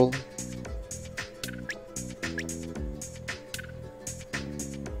normal.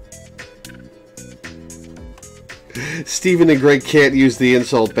 Steven and Greg can't use the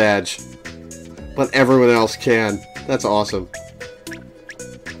insult badge, but everyone else can. That's awesome.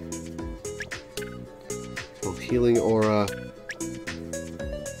 So healing aura.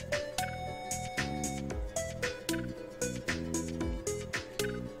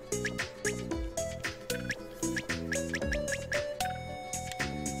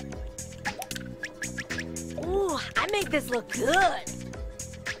 Ooh, I make this look good.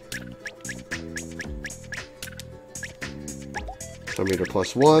 Meter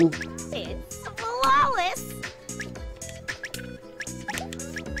plus 1. It's flawless.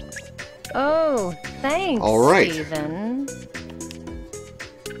 Oh, thanks, All right. Steven.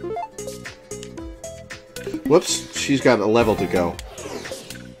 Whoops, she's got a level to go.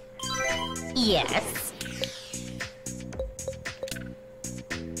 Yes.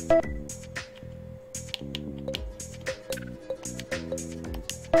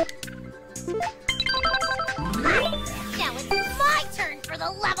 Now it's my turn for the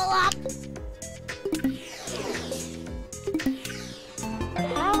level up.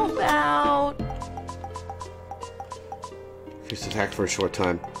 How about... Just attack for a short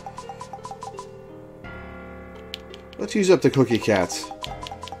time. Let's use up the cookie cats.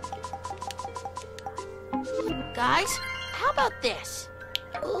 Guys, how about this?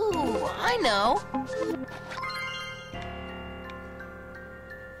 Ooh, I know.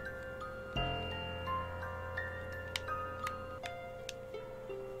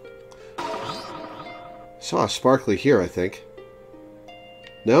 Saw a sparkly here, I think.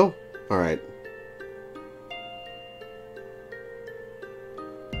 No? Alright.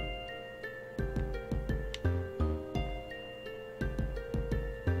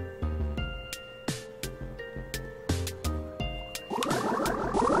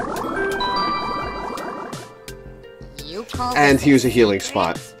 You call And this here's a healing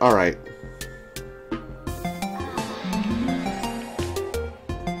spot. Alright.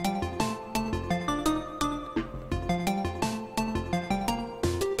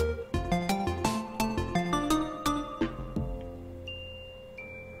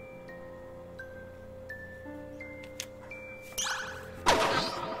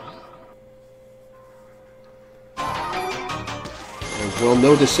 Well,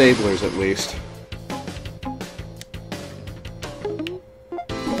 no disablers at least.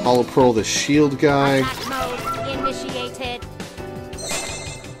 Hollow Pearl, the shield guy. Attack mode initiated.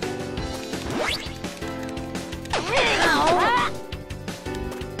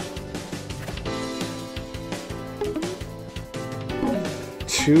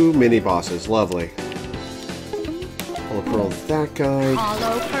 Two mini bosses, lovely. Hollow Pearl, that guy.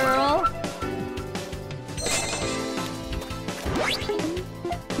 Hollow Pearl.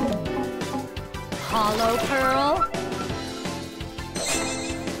 Hollow Pearl.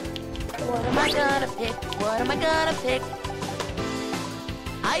 What am I gonna pick? What am I gonna pick?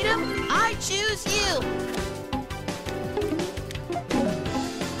 Item, I choose you!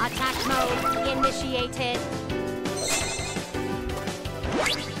 Attack mode initiated.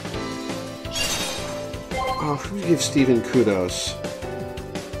 Oh, who gives Steven kudos?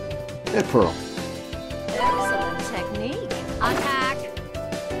 That Pearl. Excellent technique. Attack.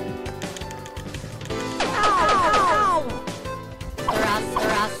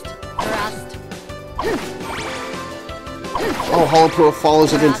 Thrust. Oh, Hollow Pearl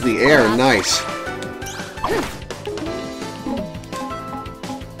follows it into the air. Nice.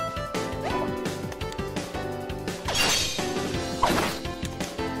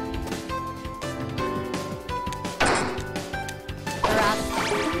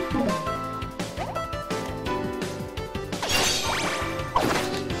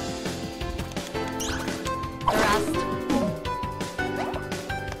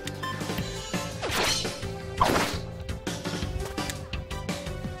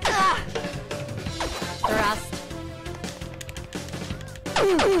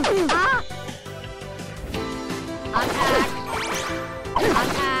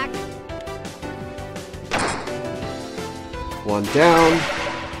 One down.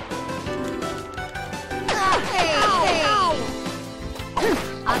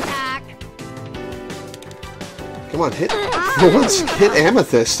 Attack. Come on, hit. For once, hit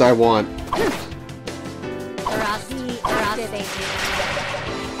Amethyst, I want.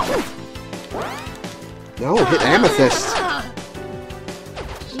 No, hit Amethyst.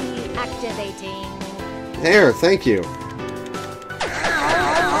 Deactivating. There, thank you.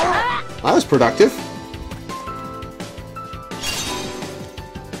 That was productive.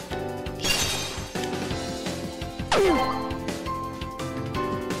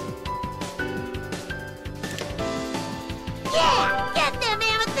 Yeah! Get them,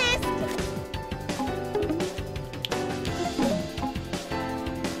 Amethyst!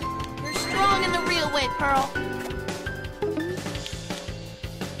 You're strong in the real way, Pearl.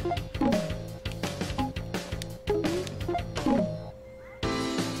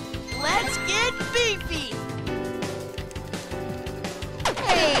 Let's get beefy!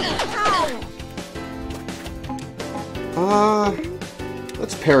 Hey! Ow!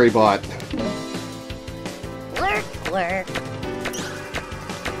 Let's parry bot. Work, work.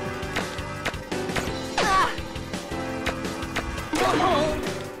 Ah! Oh,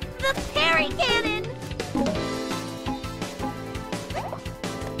 the parry cannon!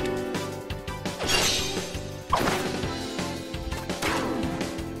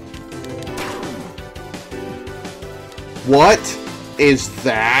 What is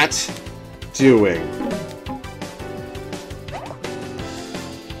that doing?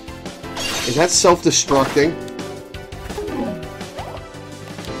 Is that self-destructing?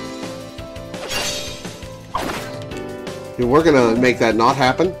 Dude, we're gonna make that not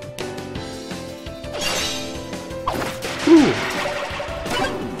happen. Ooh.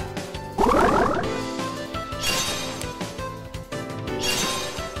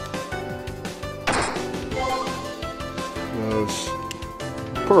 Those.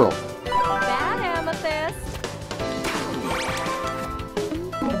 Pearl. Bad Amethyst.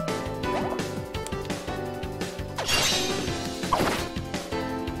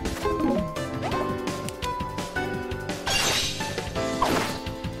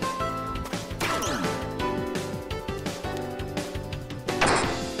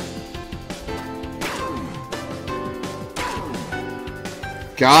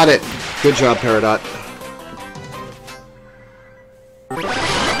 Got it. Good job, Peridot.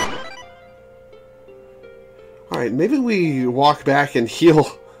 Alright, maybe we walk back and heal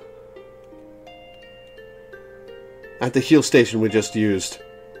at the heal station we just used.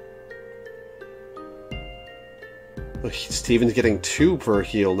 Oh, Steven's getting 2 per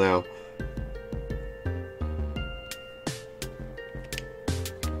heal now.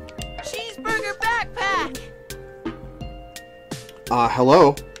 Cheeseburger backpack!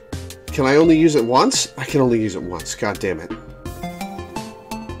 Hello? Can I only use it once? I can only use it once. God damn it.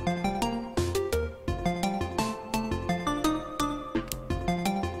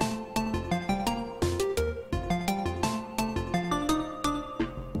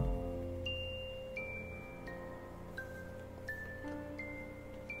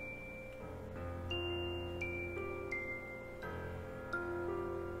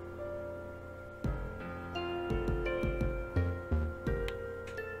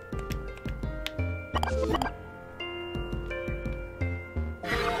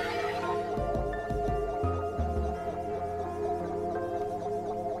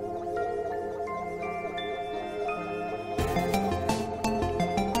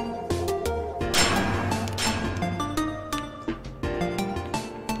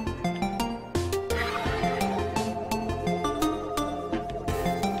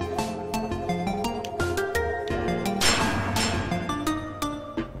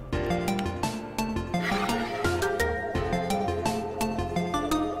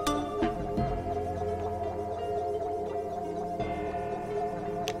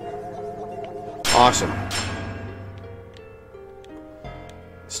 Awesome.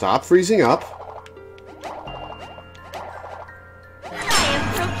 Stop freezing up. I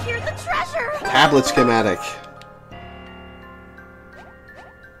have procured the treasure! Tablet schematic.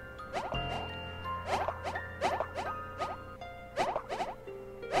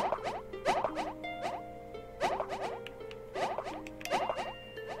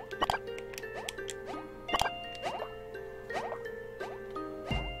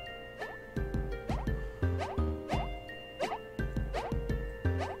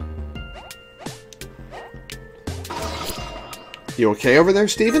 You okay over there,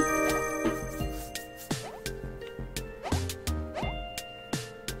 Steven?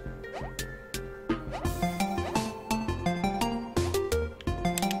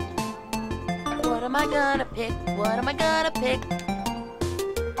 What am I gonna pick? What am I gonna pick? You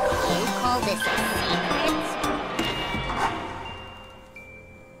call this a secret?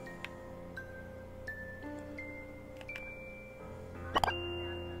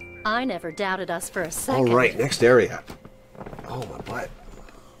 I never doubted us for a second. All right, next area. Oh, my butt.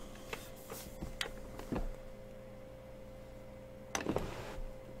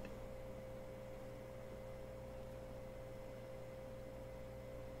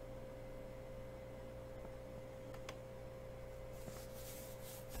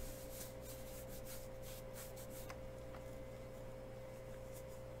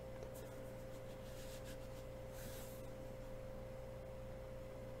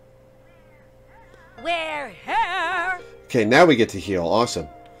 We're here. Okay, now we get to heal. Awesome.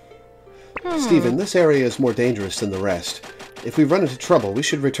 Steven, this area is more dangerous than the rest. If we run into trouble, we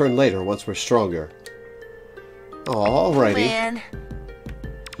should return later once we're stronger. Oh, alrighty. Man,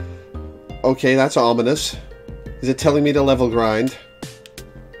 Okay, that's ominous. Is it telling me to level grind?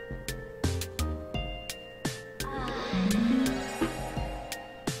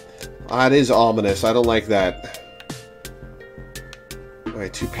 Ah, it is ominous. I don't like that.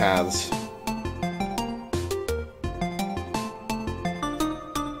 Alright, 2 paths.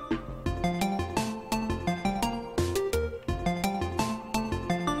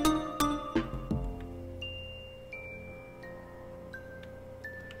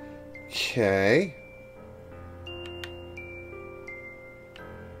 Okay.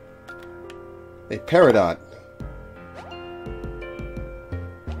 A Peridot.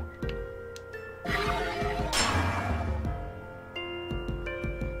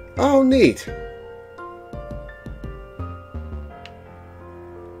 Oh, neat.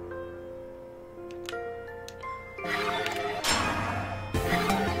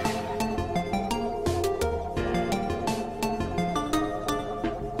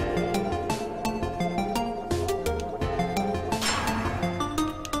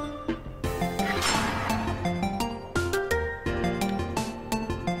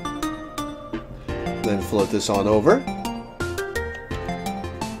 Then float this on over.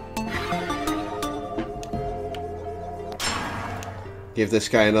 Give this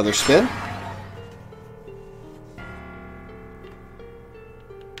guy another spin.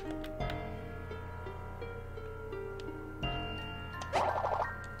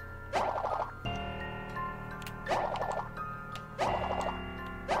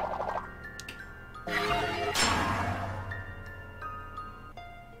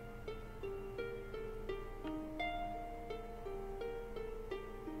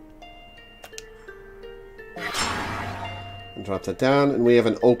 And drop that down, and we have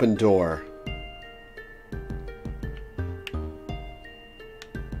an open door.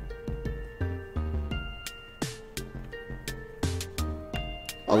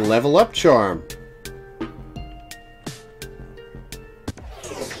 A level up charm.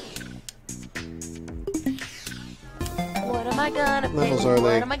 what am I gonna pick? Levels are What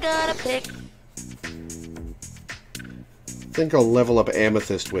they? am I gonna pick? I think I'll level up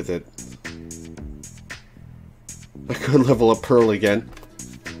Amethyst with it. I could level up Pearl again.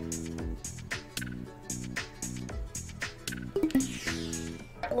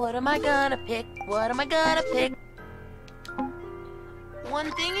 What am I gonna pick? What am I gonna pick? One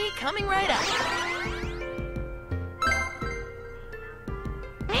thingy coming right up.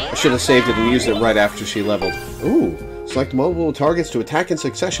 I should have saved it and used it right after she leveled. Ooh. Select multiple targets to attack in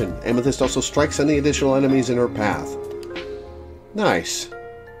succession. Amethyst also strikes any additional enemies in her path. Nice.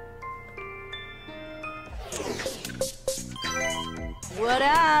 What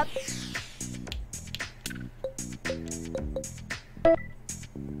up?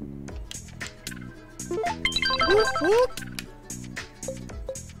 Whoop, whoop.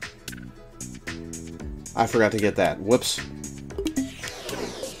 I forgot to get that. Whoops.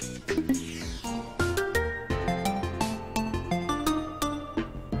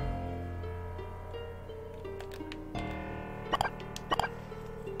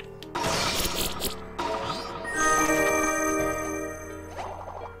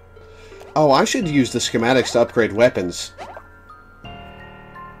 Oh, I should use the schematics to upgrade weapons.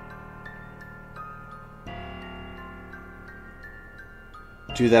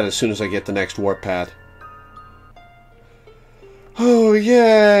 Do that as soon as I get the next warp pad. Oh,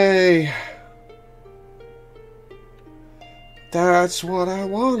 yay! That's what I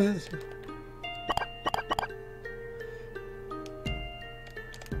wanted.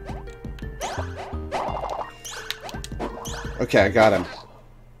 Okay, I got him.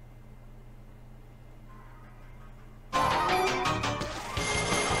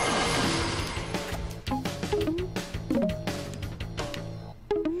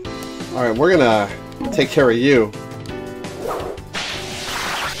 Alright, we're gonna take care of you.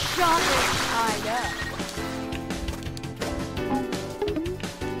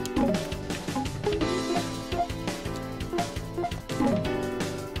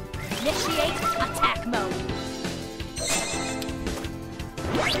 Initiate attack mode.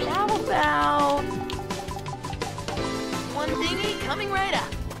 How about... One dinghy coming right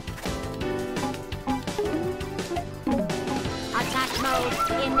up. Attack mode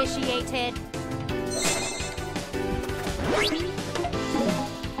initiated.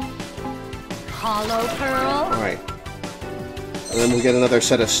 Hollow Pearl. Alright. And then we'll get another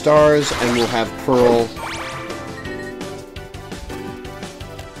set of stars, and we'll have Pearl.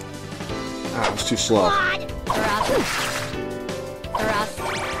 Ah, it was too slow. Thrust. Thrust.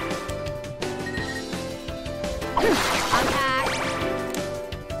 Attack.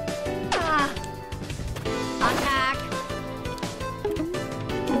 Ah. Attack.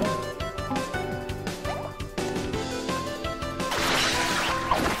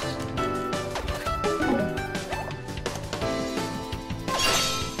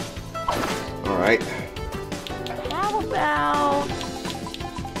 Alright. How about...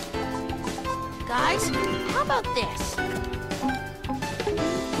 Guys, how about this?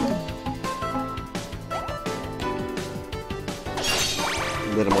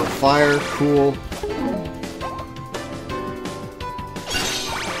 Lit him on fire. Cool.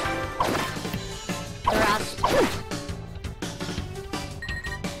 Thrust.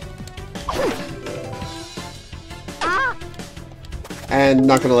 Ah. And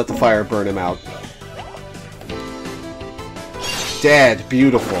not gonna let the fire burn him out. Dead.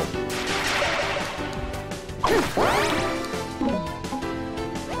 Beautiful.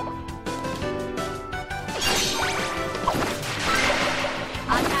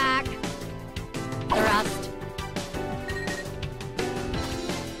 Attack. Thrust.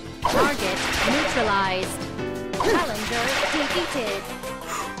 Target neutralized. Challenger defeated.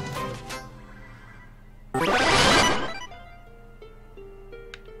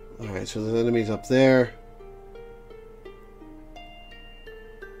 Alright, so the enemy's up there.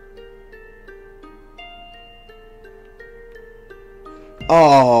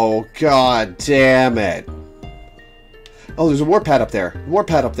 Oh, god damn it. Oh, there's a warp pad up there. Warp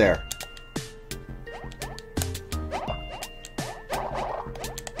pad up there.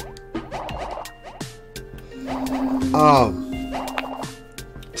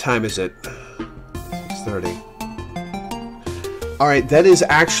 Time is it? 6:30. Alright, that is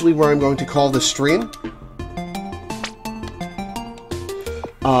actually where I'm going to call this stream.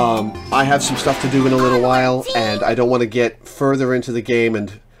 I have some stuff to do in a little while, and I don't want to get further into the game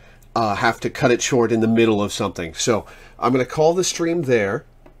and have to cut it short in the middle of something. So, I'm going to call the stream there.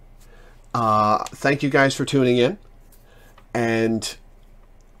 Thank you guys for tuning in, and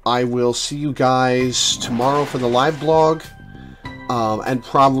I will see you guys tomorrow for the live blog, and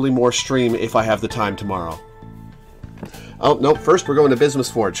probably more stream if I have the time tomorrow. Oh, nope, first we're going to Business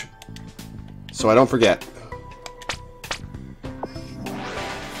Forge, so I don't forget.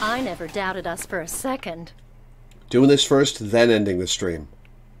 I never doubted us for a second. Doing this first, then ending the stream.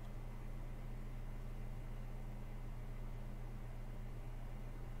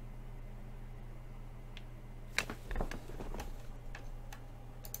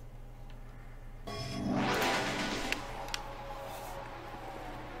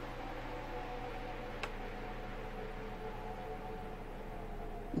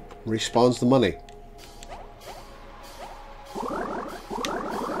 Respawns the money.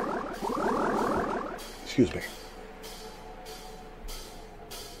 Excuse me.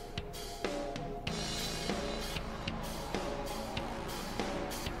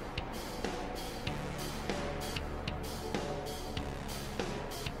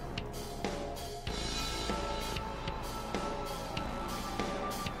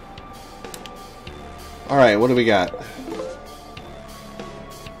 Alright, what do we got?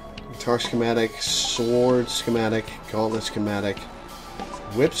 Guitar schematic, sword schematic, gauntlet schematic,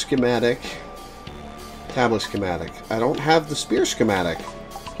 whip schematic, tablet schematic. I don't have the spear schematic.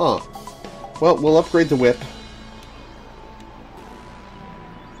 Huh. Well, we'll upgrade the whip.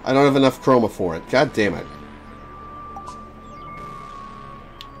 I don't have enough chroma for it. God damn it.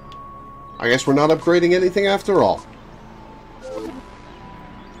 I guess we're not upgrading anything after all.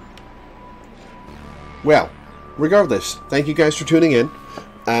 Well, regardless, thank you guys for tuning in,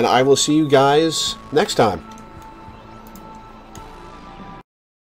 and I will see you guys next time.